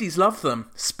 old ladies love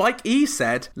them. Spike E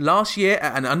said, last year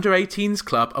at an under-18s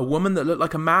club, a woman that looked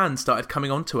like a man started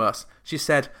coming on to us. She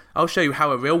said, I'll show you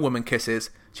how a real woman kisses.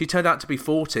 She turned out to be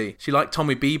 40. She liked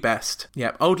Tommy B best.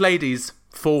 Yep, old ladies...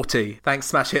 40. Thanks,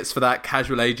 Smash Hits, for that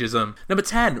casual ageism. Number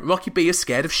 10, Rocky B is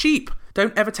scared of sheep.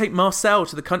 Don't ever take Marcel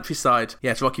to the countryside.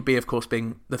 Yes, Rocky B, of course,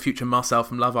 being the future Marcel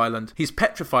from Love Island. He's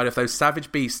petrified of those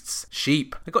savage beasts.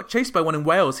 Sheep. I got chased by one in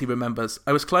Wales, he remembers.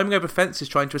 I was climbing over fences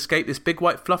trying to escape this big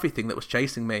white fluffy thing that was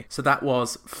chasing me. So that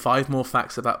was 5 more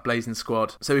facts about Blazing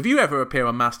Squad. So if you ever appear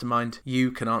on Mastermind,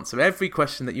 you can answer every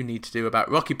question that you need to do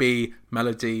about Rocky B,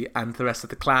 Melody, and the rest of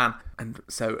the clan. And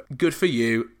so, good for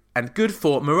you. And good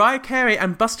for Mariah Carey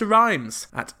and Busta Rhymes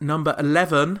at number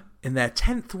 11 in their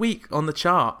 10th week on the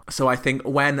chart. So I think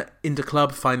when In Da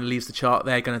Club finally leaves the chart,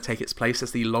 they're going to take its place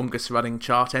as the longest running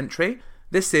chart entry.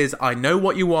 This is I Know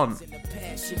What You Want. In a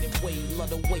passionate way,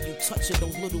 love the way you touch it,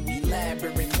 those little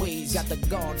elaborate ways. Got the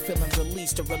guard feeling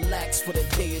released to relax for the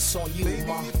day. It's on you, baby,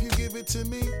 ma. If you give it to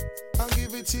me, I'll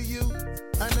give it to you.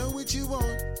 I know what you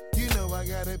want, you know I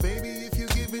got it, baby. If you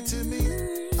give it to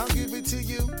me, I'll give it to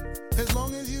you. As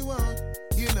long as you want,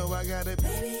 you know I got it,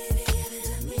 baby. If you give it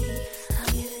to me,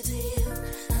 I'll give it to you.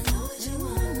 I know what you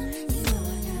want, you know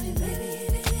I got it, baby.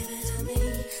 If you give it to me,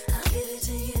 I'll give it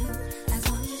to you. As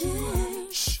long as you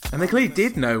want. And they clearly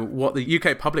did know what the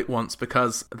UK public wants,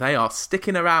 because they are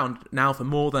sticking around now for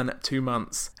more than 2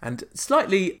 months and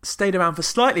stayed around for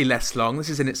slightly less long. This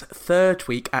is in its 3rd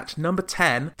week at number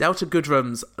 10, Delta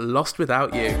Goodrum's Lost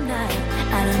Without You.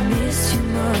 I miss you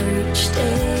more each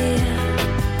day.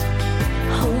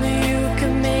 Only you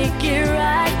can make it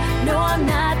right. No, I'm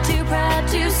not too proud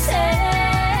to say.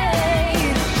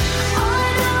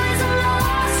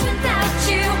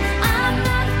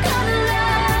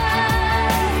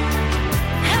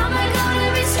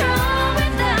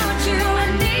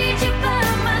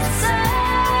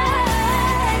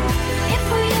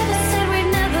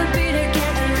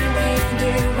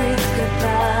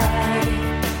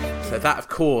 So that, of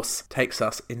course, takes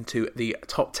us into the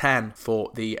top 10 for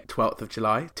the 12th of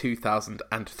July,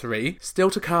 2003. Still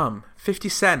to come, 50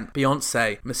 Cent,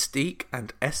 Beyoncé, Mystique,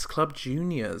 and S Club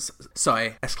Juniors.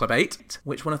 Sorry, S Club 8.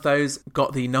 Which one of those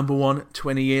got the number 1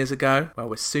 20 years ago? Well,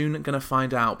 we're soon going to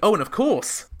find out. Oh, and of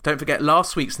course, don't forget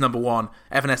last week's number 1,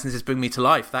 Evanescence's Bring Me to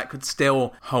Life. That could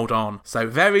still hold on. So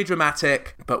very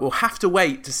dramatic, but we'll have to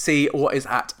wait to see what is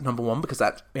at number 1, because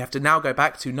we have to now go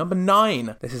back to number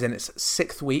 9. This is in its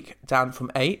 6th week, down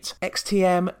from 8.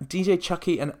 XTM, DJ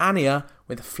Chucky, and Anya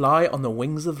with Fly on the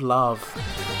Wings of Love.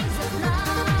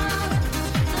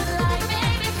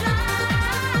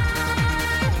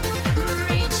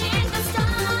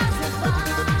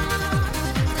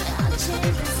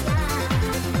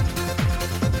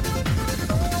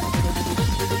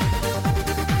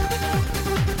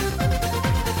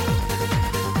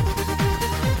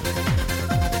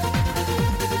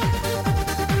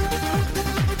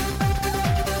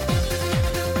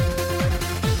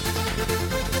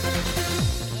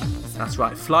 That's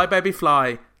right, Fly Baby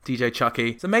Fly, DJ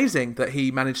Chucky. It's amazing that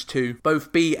he managed to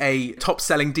both be a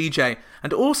top-selling DJ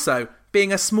and also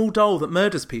being a small doll that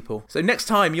murders people. So next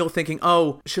time you're thinking,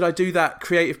 oh, should I do that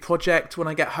creative project when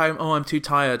I get home? Oh, I'm too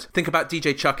tired. Think about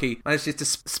DJ Chucky. Managed to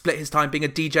split his time being a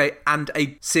DJ and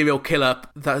a serial killer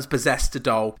that has possessed a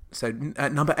doll. So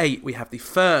at number 8, we have the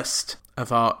first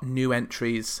of our new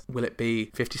entries. Will it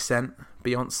be 50 Cent,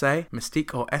 Beyoncé,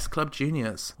 Mystique, or S Club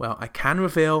Juniors? Well, I can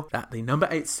reveal that the number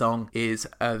 8 song is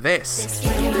this.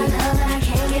 Give you my love and I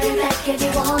can't get it back. Give you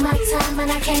all my time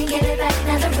and I can't get it back.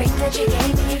 Now the ring that you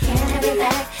gave me, you can't have it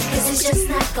back. Cause it's just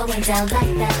not going down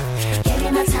like that. Give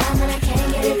you my time and I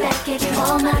can't get it back. Give you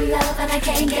all my love and I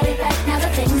can't get it back. Now the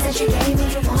things that you gave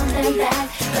me, you want them back.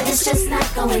 But it's just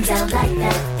not going down like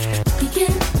that. You get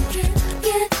back.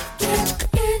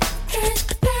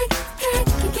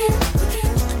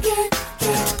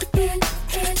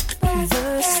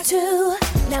 Verse 2,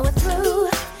 now we're through.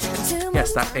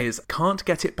 Yes, that is Can't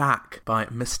Get It Back by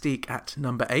Mystique at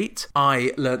number 8.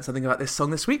 I learned something about this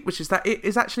song this week, which is that it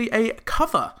is actually a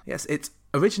cover. Yes, it's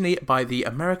originally by the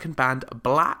American band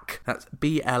Black. That's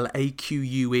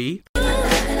Blaque.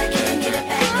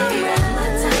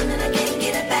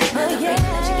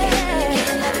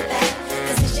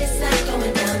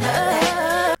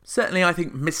 Certainly, I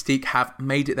think Mystique have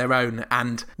made it their own,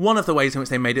 and one of the ways in which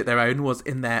they made it their own was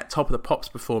in their Top of the Pops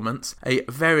performance. A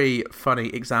very funny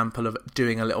example of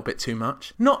doing a little bit too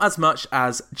much. Not as much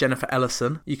as Jennifer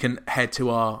Ellison. You can head to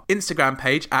our Instagram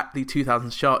page at the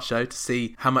 2000s Chart Show to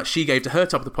see how much she gave to her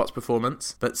Top of the Pops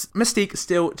performance, but Mystique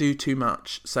still do too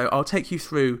much. So I'll take you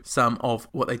through some of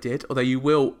what they did, although you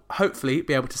will hopefully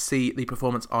be able to see the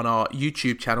performance on our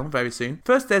YouTube channel very soon.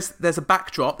 First, there's a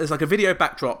backdrop. There's like a video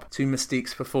backdrop to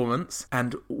Mystique's performance.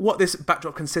 And what this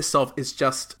backdrop consists of is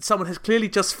just someone has clearly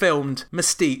just filmed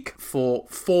Mystique for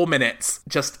 4 minutes,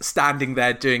 just standing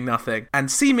there doing nothing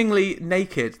and seemingly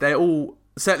naked. They're all,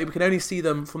 certainly we can only see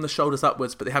them from the shoulders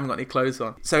upwards, but they haven't got any clothes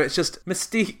on. So it's just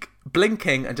Mystique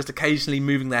blinking and just occasionally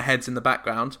moving their heads in the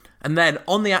background. And then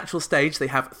on the actual stage, they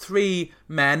have 3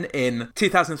 men in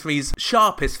 2003's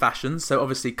sharpest fashion, so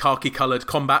obviously khaki-coloured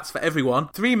combats for everyone.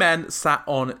 3 men sat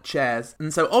on chairs.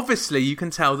 And so obviously you can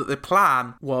tell that the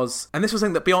plan was, and this was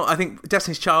something that Beyonce, I think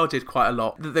Destiny's Child did quite a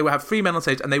lot, that they would have 3 men on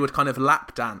stage and they would kind of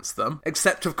lap dance them.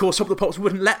 Except, of course, Top of the Pops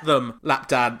wouldn't let them lap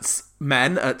dance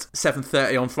men at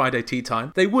 7:30 on Friday tea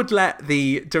time. They would let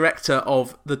the director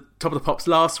of the Top of the Pops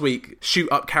last week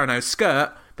shoot up Karen O's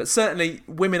skirt, but certainly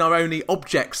women are only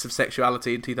objects of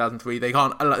sexuality in 2003. They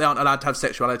aren't allowed to have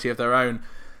sexuality of their own.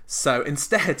 So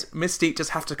instead, Mystique just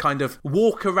have to kind of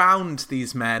walk around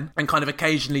these men and kind of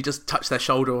occasionally just touch their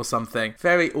shoulder or something.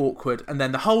 Very awkward. And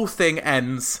then the whole thing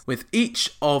ends with each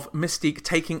of Mystique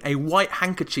taking a white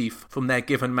handkerchief from their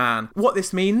given man. What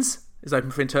this means is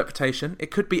open for interpretation. It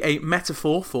could be a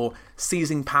metaphor for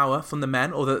seizing power from the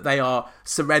men, or that they are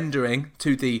surrendering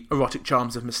to the erotic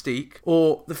charms of Mystique,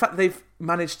 or the fact that they've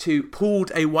managed to pull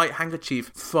a white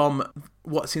handkerchief from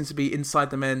what seems to be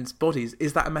inside the men's bodies.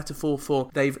 Is that a metaphor for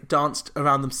they've danced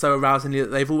around them so arousingly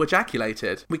that they've all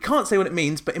ejaculated? We can't say what it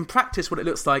means, but in practice what it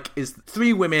looks like is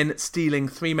 3 women stealing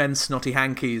 3 men's snotty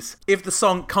hankies. If the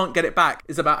song Can't Get It Back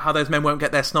is about how those men won't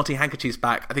get their snotty handkerchiefs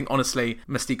back, I think honestly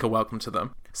Mystique are welcome to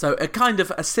them. So a kind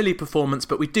of a silly performance,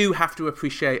 but we do have to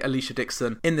appreciate Alicia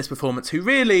Dixon in this performance, who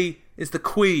really is the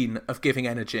queen of giving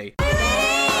energy.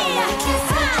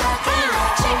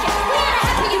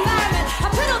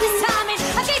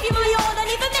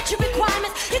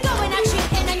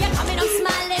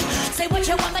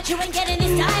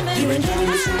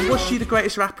 Was she the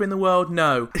greatest rapper in the world?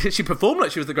 No. Did she perform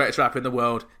like she was the greatest rapper in the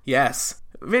world? Yes.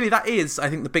 Really, that is, I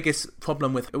think, the biggest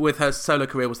problem with her solo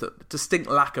career was the distinct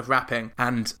lack of rapping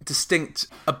and distinct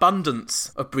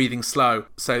abundance of breathing slow.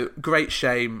 So, great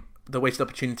shame, the wasted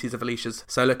opportunities of Alicia's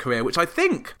solo career, which I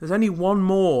think there's only one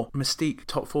more Mystique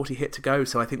Top 40 hit to go,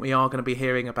 so I think we are going to be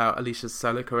hearing about Alicia's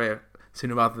solo career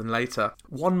sooner rather than later.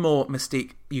 One more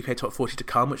Mystique UK Top 40 to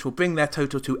come, which will bring their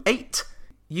total to 8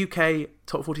 UK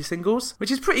Top 40 singles, which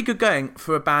is pretty good going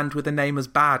for a band with a name as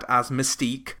bad as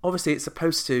Mystique. Obviously, it's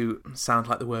supposed to sound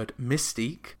like the word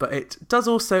mystique, but it does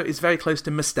also is very close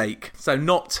to mistake, so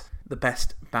not the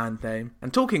best band name.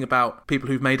 And talking about people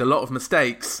who've made a lot of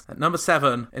mistakes, at number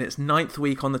 7 in its 9th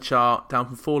week on the chart, down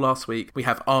from 4 last week, we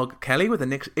have R. Kelly with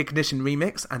an Ignition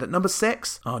remix, and at number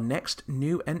 6, our next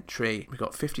new entry, we've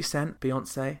got 50 Cent,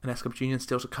 Beyoncé, and S Club Jr.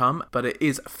 still to come, but it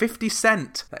is 50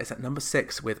 Cent that is at number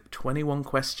 6 with 21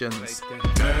 Questions.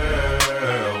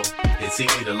 Girl, it's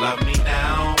easy to love me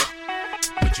now.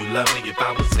 Would you love me if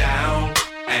I was down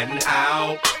and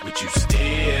out? Would you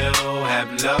still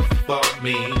have love for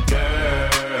me?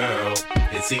 Girl,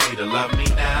 it's easy to love me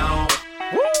now.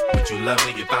 Would you love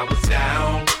me if I was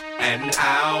down and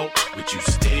out? Would you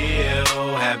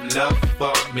still have love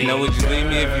for me? Now would you leave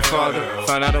me if your father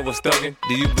found out I was thugging?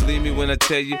 Do you believe me when I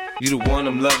tell you the one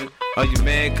I'm loving? Are you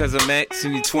mad cause I'm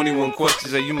asking you 21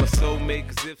 questions? Are you my soulmate?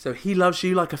 Cause if so, he loves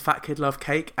you like a fat kid loves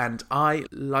cake, and I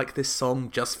like this song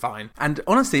just fine. And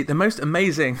honestly, the most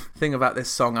amazing thing about this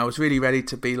song, I was really ready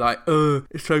to be like,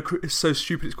 it's so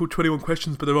stupid, it's called 21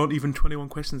 Questions, but there aren't even 21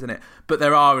 questions in it. But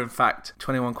there are, in fact,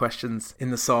 21 questions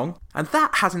in the song. And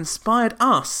that has inspired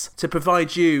us to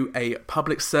provide you a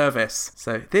public service.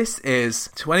 So this is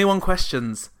 21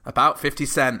 questions about 50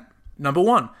 Cent. Number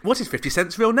 1, what is 50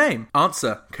 Cent's real name?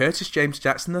 Answer, Curtis James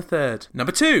Jackson III.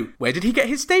 Number 2, where did he get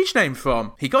his stage name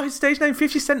from? He got his stage name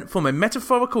 50 Cent from a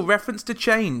metaphorical reference to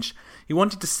change. He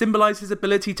wanted to symbolise his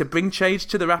ability to bring change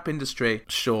to the rap industry.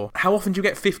 Sure. How often do you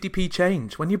get 50p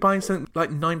change? When you're buying something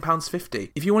like £9.50?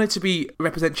 If you wanted to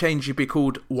represent change, you'd be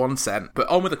called 1 cent. But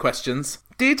on with the questions.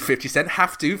 Did 50 Cent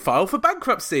have to file for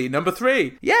bankruptcy? Number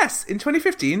 3. Yes, in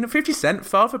 2015, 50 Cent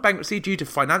filed for bankruptcy due to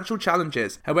financial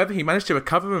challenges. However, he managed to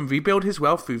recover and rebuild his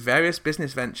wealth through various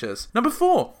business ventures. Number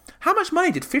 4. How much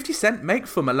money did 50 Cent make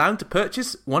from allowing to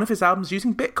purchase one of his albums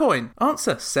using Bitcoin?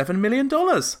 Answer, $7 million.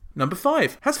 Number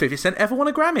 5. Has 50 Cent ever won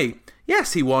a Grammy?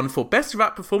 Yes, he won for Best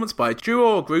Rap Performance by a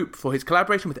Duo or Group for his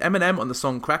collaboration with Eminem on the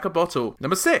song Crack a Bottle.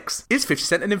 Number 6. Is 50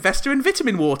 Cent an investor in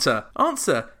vitamin water?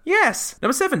 Answer, yes.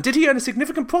 Number 7. Did he earn a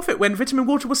significant profit when vitamin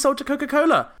water was sold to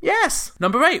Coca-Cola? Yes.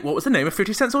 Number 8. What was the name of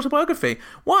 50 Cent's autobiography?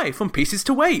 Why, From Pieces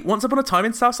to Weight, Once Upon a Time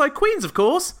in Southside Queens, of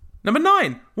course. Number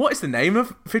 9. What is the name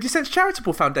of 50 Cent's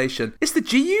charitable foundation? It's the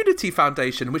G-Unity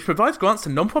Foundation, which provides grants to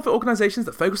non-profit organisations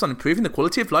that focus on improving the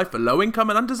quality of life for low-income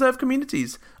and underserved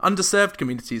communities. Underserved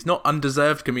communities, not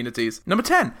undeserved communities. Number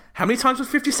 10. How many times was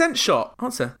 50 Cent shot?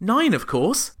 Answer, 9, of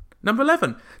course. Number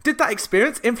 11. Did that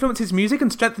experience influence his music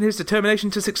and strengthen his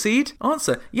determination to succeed?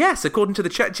 Answer, yes, according to the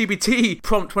ChatGPT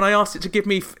prompt when I asked it to give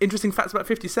me interesting facts about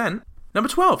 50 Cent. Number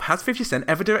 12, has 50 Cent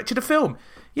ever directed a film?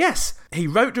 Yes, he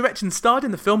wrote, directed and starred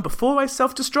in the film Before I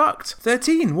Self-Destruct.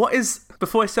 13, what is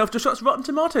Before I Self-Destruct's Rotten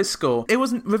Tomatoes score? It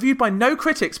wasn't reviewed by no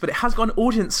critics, but it has got an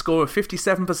audience score of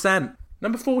 57%.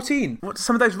 Number 14, what do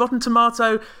some of those Rotten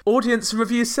Tomato audience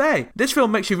reviews say? This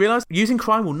film makes you realise using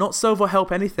crime will not solve or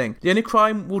help anything. The only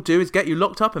crime will do is get you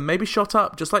locked up and maybe shot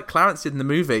up, just like Clarence did in the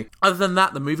movie. Other than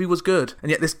that, the movie was good. And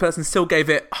yet this person still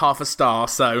gave it half a star,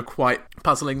 so quite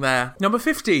puzzling there. Number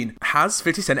 15, has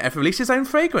 50 Cent ever released his own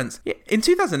fragrance? In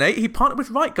 2008, he partnered with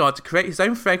Right Guard to create his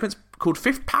own fragrance called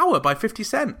Fifth Power by 50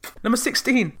 Cent. Number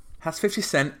 16, has 50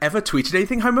 Cent ever tweeted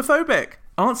anything homophobic?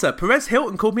 Answer, Perez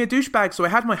Hilton called me a douchebag, so I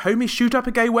had my homie shoot up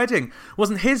a gay wedding.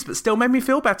 Wasn't his, but still made me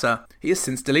feel better. He has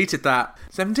since deleted that.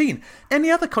 17.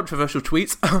 Any other controversial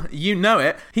tweets? You know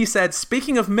it. He said,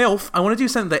 speaking of MILF, I want to do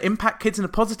something that impact kids in a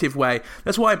positive way.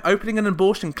 That's why I'm opening an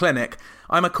abortion clinic.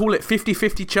 I'ma call it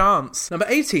 50-50 chance. Number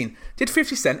 18. Did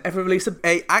 50 Cent ever release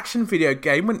a action video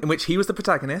game in which he was the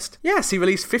protagonist? Yes, he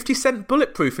released 50 Cent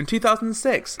Bulletproof in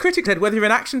 2006. Critics said whether you're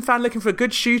an action fan looking for a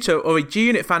good shooter or a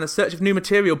G-Unit fan in search of new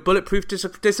material, Bulletproof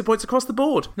disappoints across the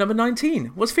board. Number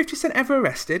 19. Was 50 Cent ever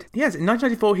arrested? Yes, in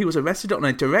 1994 he was arrested on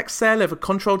a direct sale of a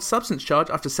controlled substance charge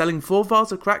after selling 4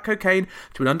 vials of crack cocaine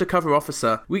to an undercover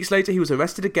officer. Weeks later he was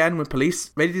arrested again when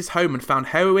police raided his home and found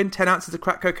heroin, 10 ounces of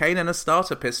crack cocaine and a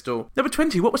starter pistol. Number 20.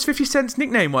 What was 50 Cent's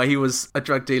nickname while he was a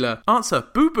drug dealer? Answer,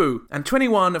 Boo Boo. And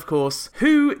 21, of course,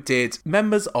 who did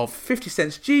members of 50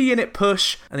 Cent's G-Unit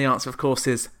push? And the answer, of course,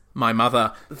 is my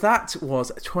mother. That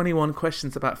was 21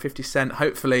 questions about 50 Cent.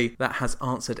 Hopefully that has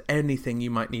answered anything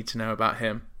you might need to know about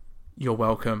him. You're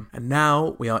welcome. And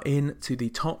now we are into the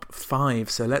top 5.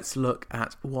 So let's look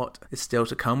at what is still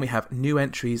to come. We have new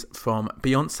entries from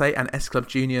Beyoncé and S Club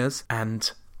Juniors,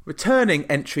 and returning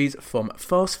entries from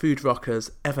fast food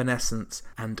rockers Evanescence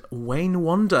and Wayne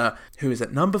Wonder, who is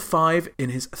at number 5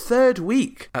 in his 3rd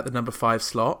week at the number 5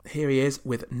 slot. Here he is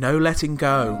with No Letting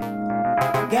Go.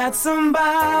 Got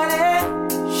somebody,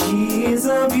 she is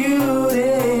a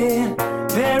beauty,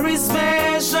 very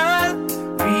special,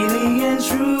 really and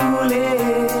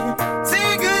truly.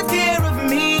 Take good care of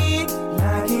me,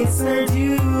 like it's her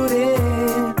duty.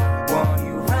 Won't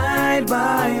you ride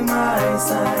by my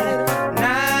side?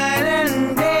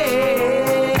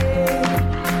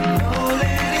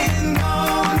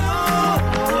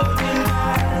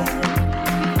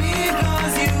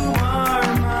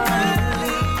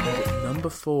 Number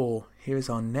 4. Here is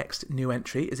our next new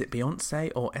entry. Is it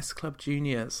Beyoncé or S Club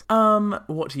Juniors?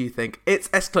 What do you think? It's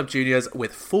S Club Juniors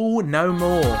with Fool No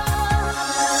More.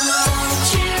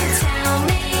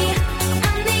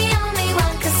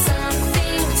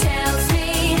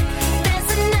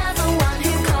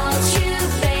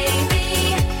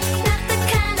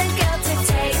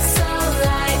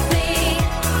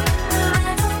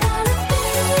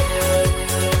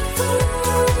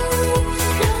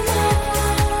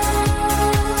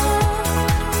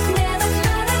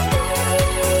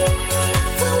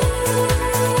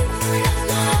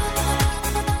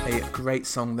 Great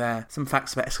song there. Some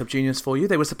facts about S Club Juniors for you.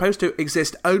 They were supposed to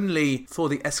exist only for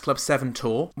the S Club 7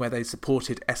 tour, where they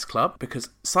supported S Club, because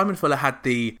Simon Fuller had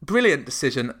the brilliant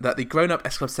decision that the grown-up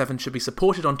S Club 7 should be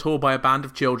supported on tour by a band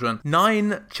of children.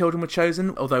 9 children were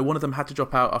chosen, although one of them had to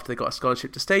drop out after they got a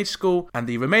scholarship to stage school, and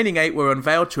the remaining 8 were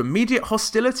unveiled to immediate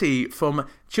hostility from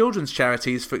children's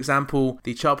charities. For example,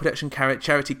 the child protection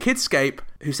charity Kidscape,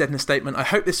 who said in a statement, "I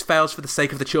hope this fails for the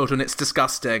sake of the children, it's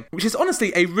disgusting," which is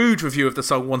honestly a rude review of the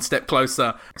song One Step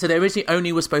Closer. So they originally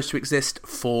only were supposed to exist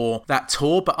for that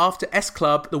tour, but after S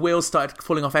Club, the wheels started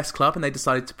falling off S Club and they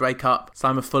decided to break up.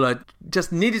 Simon Fuller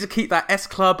just needed to keep that S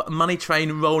Club money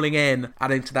train rolling in,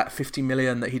 adding to that 50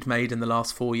 million that he'd made in the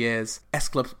last 4 years. S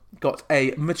Club got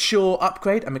a mature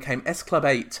upgrade and became S Club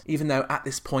 8, even though at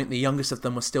this point the youngest of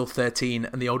them was still 13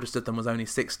 and the oldest of them was only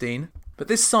 16. But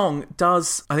this song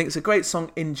does, I think it's a great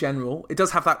song in general. It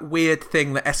does have that weird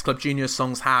thing that S Club Junior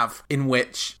songs have, in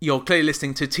which you're clearly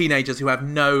listening to teenagers who have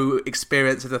no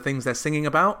experience of the things they're singing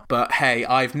about. But hey,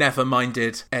 I've never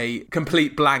minded a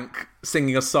complete blank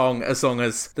singing a song as long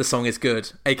as the song is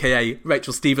good, aka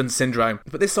Rachel Stevens syndrome.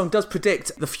 But this song does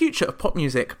predict the future of pop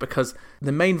music, because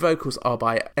the main vocals are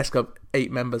by S Club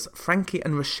 8 members Frankie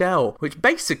and Rochelle, which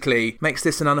basically makes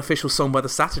this an unofficial song by the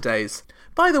Saturdays.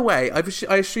 By the way, I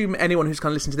assume anyone who's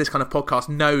kind of listened to this kind of podcast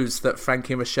knows that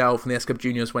Frankie and Rochelle from the S Club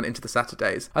Juniors went into the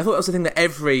Saturdays. I thought that was the thing that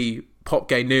every pop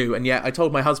gay knew, and yet I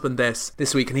told my husband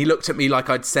this week and he looked at me like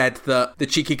I'd said that the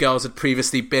Cheeky Girls had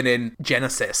previously been in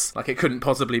Genesis. Like it couldn't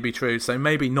possibly be true, so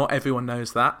maybe not everyone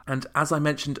knows that. And as I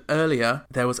mentioned earlier,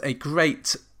 there was a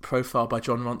great profile by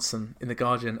Jon Ronson in The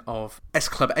Guardian of S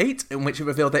Club 8, in which it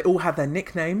revealed they all have their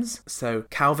nicknames. So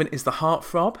Calvin is the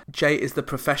heartthrob, Jay is the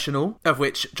professional, of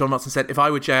which Jon Ronson said, if I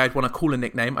were Jay, I'd want a cooler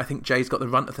nickname. I think Jay's got the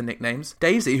runt of the nicknames.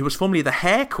 Daisy, who was formerly the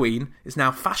hair queen, is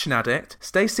now fashion addict.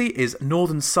 Stacey is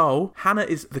Northern Soul. Hannah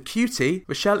is the cutie.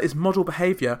 Rochelle is model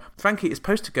behaviour. Frankie is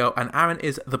poster girl. And Aaron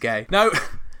is the gay. No...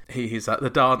 He's the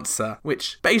dancer,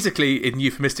 which basically, in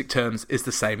euphemistic terms, is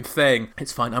the same thing.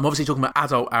 It's fine. I'm obviously talking about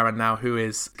adult Aaron now, who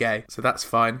is gay, so that's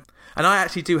fine. And I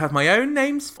actually do have my own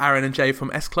names, Aaron and Jay from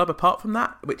S Club, apart from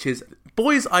that, which is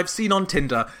boys I've seen on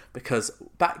Tinder, because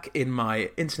back in my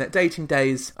internet dating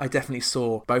days, I definitely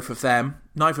saw both of them.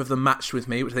 Neither of them matched with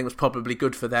me, which I think was probably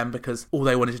good for them, because all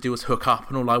they wanted to do was hook up,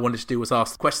 and all I wanted to do was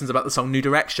ask questions about the song New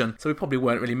Direction, so we probably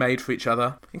weren't really made for each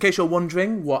other. In case you're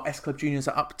wondering what S Club Juniors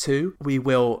are up to, we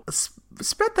will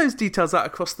spread those details out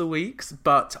across the weeks,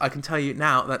 but I can tell you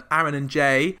now that Aaron and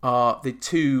Jay are the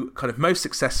two kind of most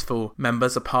successful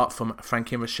members, apart from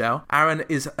Frankie and Rochelle. Aaron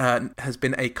has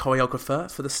been a choreographer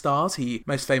for The Stars. He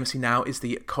most famously now is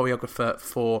the choreographer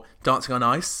for Dancing on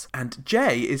Ice, and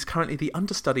Jay is currently the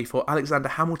understudy for Alexander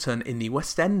Hamilton in the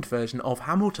West End version of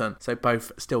Hamilton, so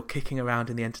both still kicking around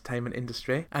in the entertainment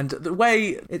industry. And the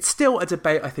way, it's still a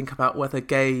debate, I think, about whether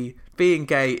being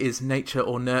gay is nature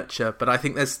or nurture, but I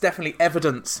think there's definitely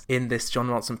evidence in this Jon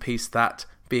Ronson piece that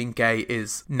being gay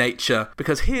is nature,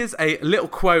 because here's a little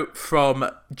quote from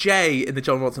Jay in the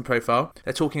Jon Ronson profile.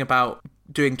 They're talking about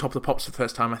doing Top of the Pops for the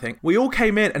first time, I think. We all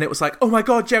came in and it was like, oh my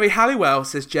god, Jerry Halliwell,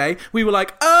 says Jay. We were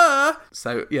like,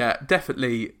 So yeah,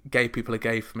 definitely gay people are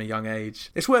gay from a young age.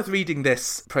 It's worth reading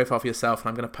this profile for yourself, and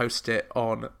I'm going to post it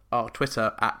on our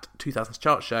Twitter at 2000s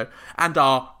Chart Show and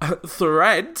our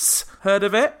threads. Heard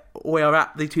of it? We are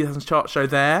at the 2000s Chart Show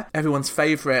there. Everyone's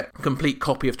favourite complete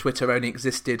copy of Twitter only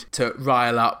existed to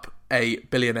rile up a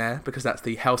billionaire, because that's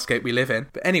the hellscape we live in.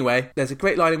 But anyway, there's a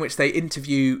great line in which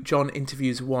John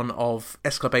interviews one of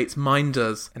S Club 8's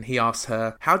minders, and he asks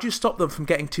her, how do you stop them from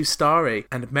getting too starry?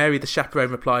 And Mary the chaperone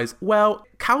replies, well,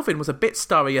 Calvin was a bit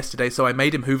starry yesterday, so I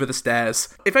made him hoover the stairs.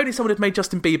 If only someone had made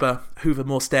Justin Bieber hoover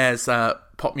more stairs,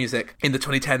 pop music in the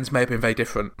 2010s may have been very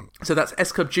different. So that's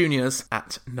S Club Juniors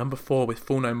at number 4 with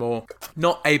Fool No More.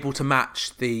 Not able to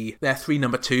match their 3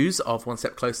 number 2s of One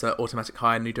Step Closer, Automatic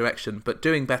High and New Direction, but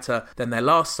doing better than their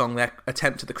last song, their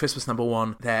attempt at the Christmas number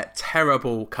 1, their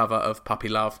terrible cover of Puppy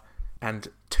Love. And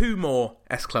 2 more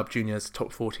S Club Juniors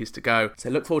top 40s to go. So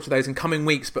look forward to those in coming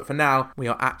weeks, but for now, we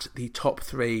are at the top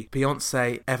 3.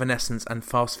 Beyoncé, Evanescence and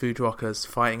Fast Food Rockers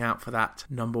fighting out for that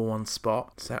number 1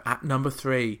 spot. So at number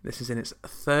 3, this is in its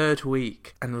 3rd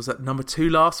week and was at number 2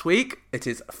 last week. It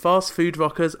is Fast Food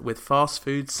Rockers with Fast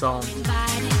Food Song.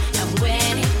 And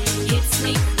when it hits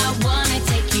me, I wanna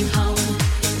take you home.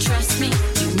 Trust me,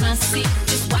 you must see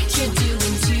just what you're doing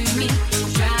to me.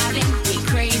 Driving me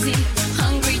crazy.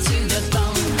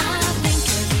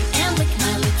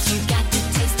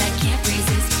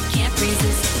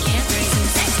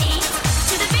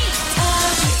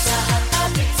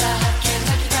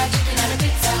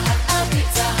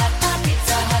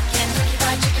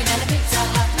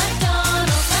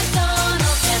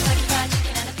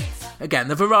 Again,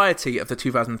 the variety of the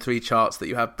 2003 charts that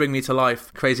you have, Bring Me to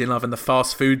Life, Crazy in Love and the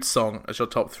Fast Food Song as your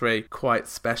top 3, quite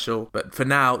special. But for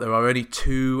now, there are only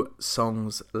 2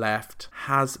 songs left.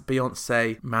 Has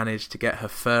Beyoncé managed to get her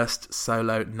first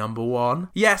solo number 1?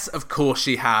 Yes, of course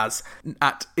she has. In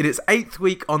its 8th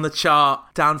week on the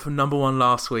chart, down from number 1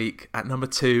 last week, at number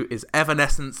 2 is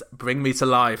Evanescence, Bring Me to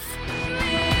Life.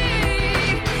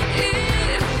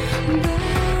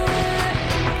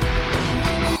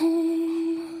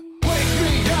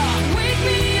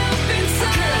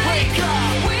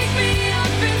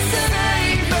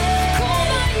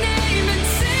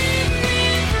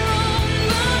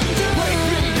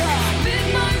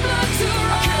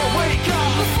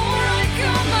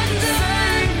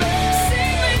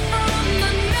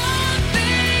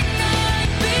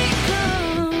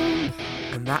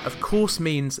 That, of course,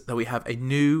 means that we have a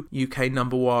new UK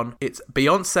number 1. It's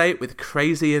Beyoncé with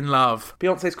Crazy in Love.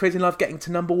 Beyoncé's Crazy in Love getting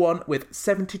to number 1 with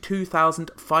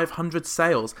 72,500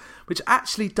 sales, which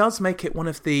actually does make it one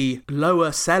of the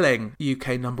lower selling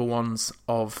UK number 1s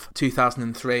of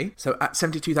 2003. So at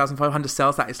 72,500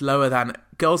 sales, that is lower than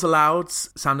Girls Aloud's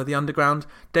Sound of the Underground,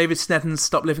 David Snedden's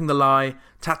Stop Living the Lie,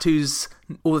 Tattoos,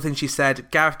 All the Things She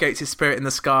Said, Gareth Gates' Spirit in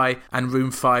the Sky, and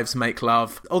Room 5's Make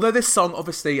Love. Although this song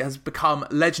obviously has become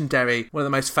legendary, one of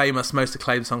the most famous, most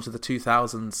acclaimed songs of the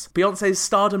 2000s, Beyonce's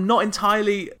stardom not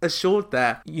entirely assured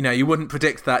there. You know, you wouldn't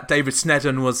predict that David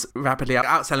Snedden was rapidly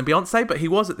outselling Beyonce, but he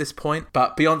was at this point.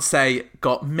 But Beyonce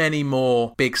got many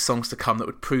more big songs to come that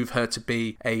would prove her to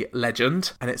be a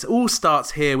legend. And it all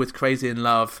starts here with Crazy in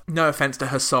Love. No offense to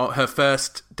her song, her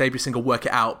first debut single Work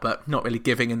It Out, but not really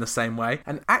giving in the same way.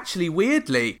 And actually,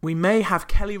 weirdly, we may have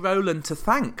Kelly Rowland to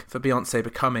thank for Beyonce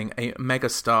becoming a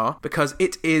megastar, because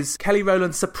it is Kelly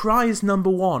Rowland's surprise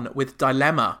 #1 with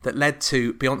Dilemma that led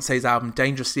to Beyonce's album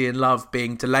Dangerously in Love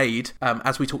being delayed.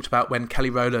 As we talked about when Kelly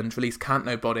Rowland released Can't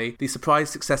Nobody, the surprise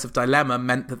success of Dilemma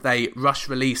meant that they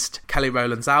rush-released Kelly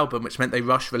Rowland's album, which meant they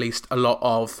rush-released a lot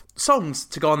of songs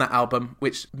to go on that album,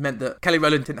 which meant that Kelly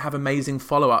Rowland didn't have amazing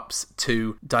follow-ups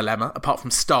to Dilemma, apart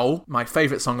from Stole, my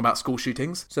favourite song about school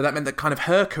shootings. So that meant that kind of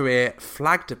her career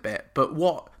flagged a bit. But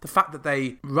the fact that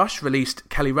they rush-released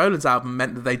Kelly Rowland's album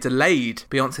meant that they delayed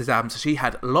Beyonce's album, so she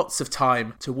had lots of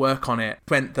time to work on it.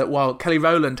 Meant that while Kelly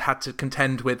Rowland had to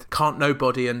contend with Can't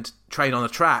Nobody and Train on the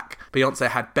Track, Beyonce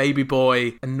had Baby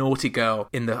Boy and Naughty Girl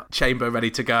in the chamber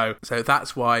ready to go. So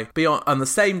that's why on the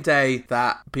same day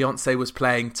that Beyonce was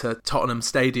playing to Tottenham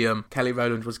Stadium, Kelly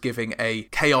Rowland was giving a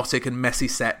chaotic and messy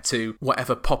set to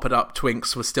whatever Pop-It Up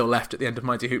Twinks was still left at the end of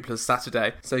Mighty Hoopla's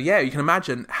Saturday. So yeah, you can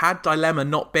imagine, had Dilemma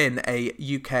not been a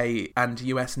UK and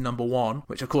US #1,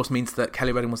 which of course means that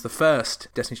Kelly Rowland was the first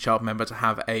Destiny's Child member to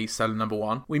have a solo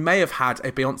 #1, we may have had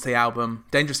a Beyonce album.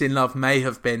 Dangerously in Love may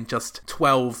have been just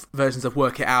 12 versions of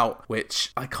Work It Out,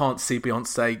 which I can't see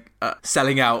Beyonce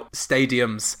selling out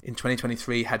stadiums in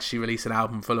 2023 had she released an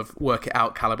album full of Work It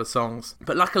Out caliber songs.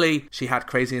 But luckily, she had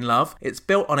Crazy in Love. It's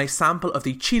built on a sample of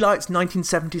the Cheelites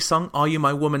 1970 song Are You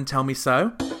My Woman, Tell Me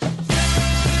So.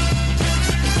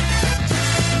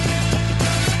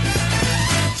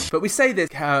 But we say this,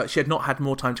 she had not had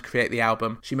more time to create the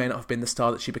album. She may not have been the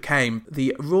star that she became.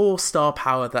 The raw star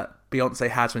power that Beyonce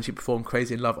has when she performed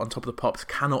Crazy in Love on Top of the Pops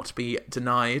cannot be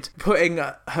denied. Putting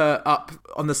her up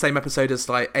on the same episode as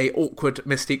like a awkward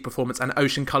Mystique performance and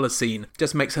Ocean Colour Scene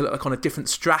just makes her look like on a different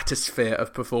stratosphere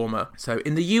of performer. So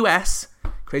in the US,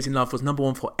 Crazy in Love was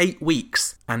 #1 for 8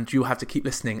 weeks, and you'll have to keep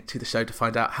listening to the show to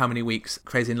find out how many weeks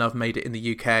Crazy in Love made it in the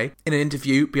UK. In an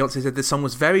interview, Beyonce said this song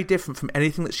was very different from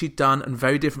anything that she'd done and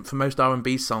very different from most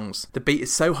R&B songs. The beat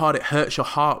is so hard it hurts your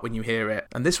heart when you hear it.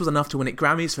 And this was enough to win it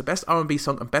Grammys for Best R&B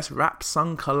Song and Best Rap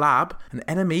Song Collab. And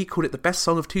NME called it the best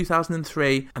song of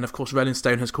 2003, and of course Rolling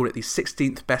Stone has called it the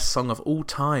 16th best song of all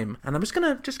time. And I'm just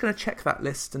gonna check that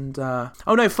list and oh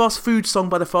no, Fast Food Song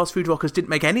by the Fast Food Rockers didn't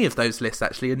make any of those lists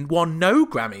actually, and won no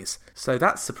Grammys. So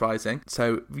that's surprising.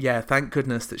 So yeah, thank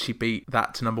goodness that she beat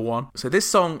that to #1. So this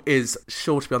song is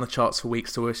sure to be on the charts for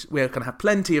weeks, so we're going to have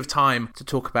plenty of time to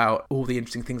talk about all the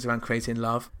interesting things around Crazy in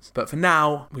Love. But for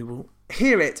now, we will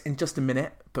hear it in just a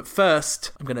minute. But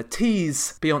first, I'm going to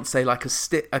tease Beyonce like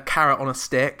a carrot on a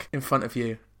stick in front of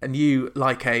you. And you,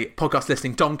 like a podcast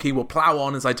listening donkey, will plough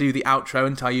on as I do the outro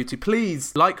and tell you to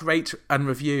please like, rate and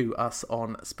review us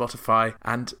on Spotify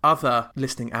and other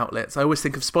listening outlets. I always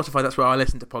think of Spotify, that's where I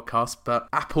listen to podcasts, but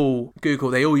Apple,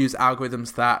 Google, they all use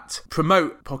algorithms that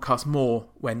promote podcasts more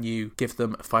when you give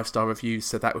them 5-star reviews,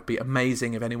 so that would be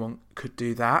amazing if anyone could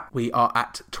do that. We are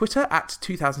at Twitter at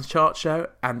 2000 Chart Show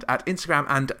and at Instagram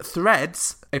and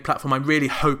Threads, a platform I'm really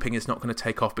hoping is not going to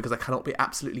take off because I cannot be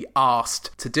absolutely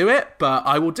arsed to do it, but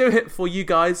I will do it for you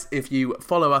guys if you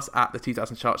follow us at the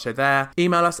 2000 Chart Show there.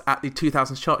 Email us at the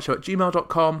 2000 Chart Show at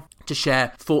gmail.com to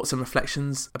share thoughts and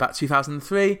reflections about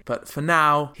 2003. But for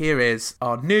now, here is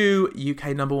our new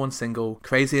UK #1 single,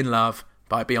 Crazy in Love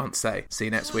by Beyonce. See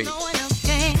you next week.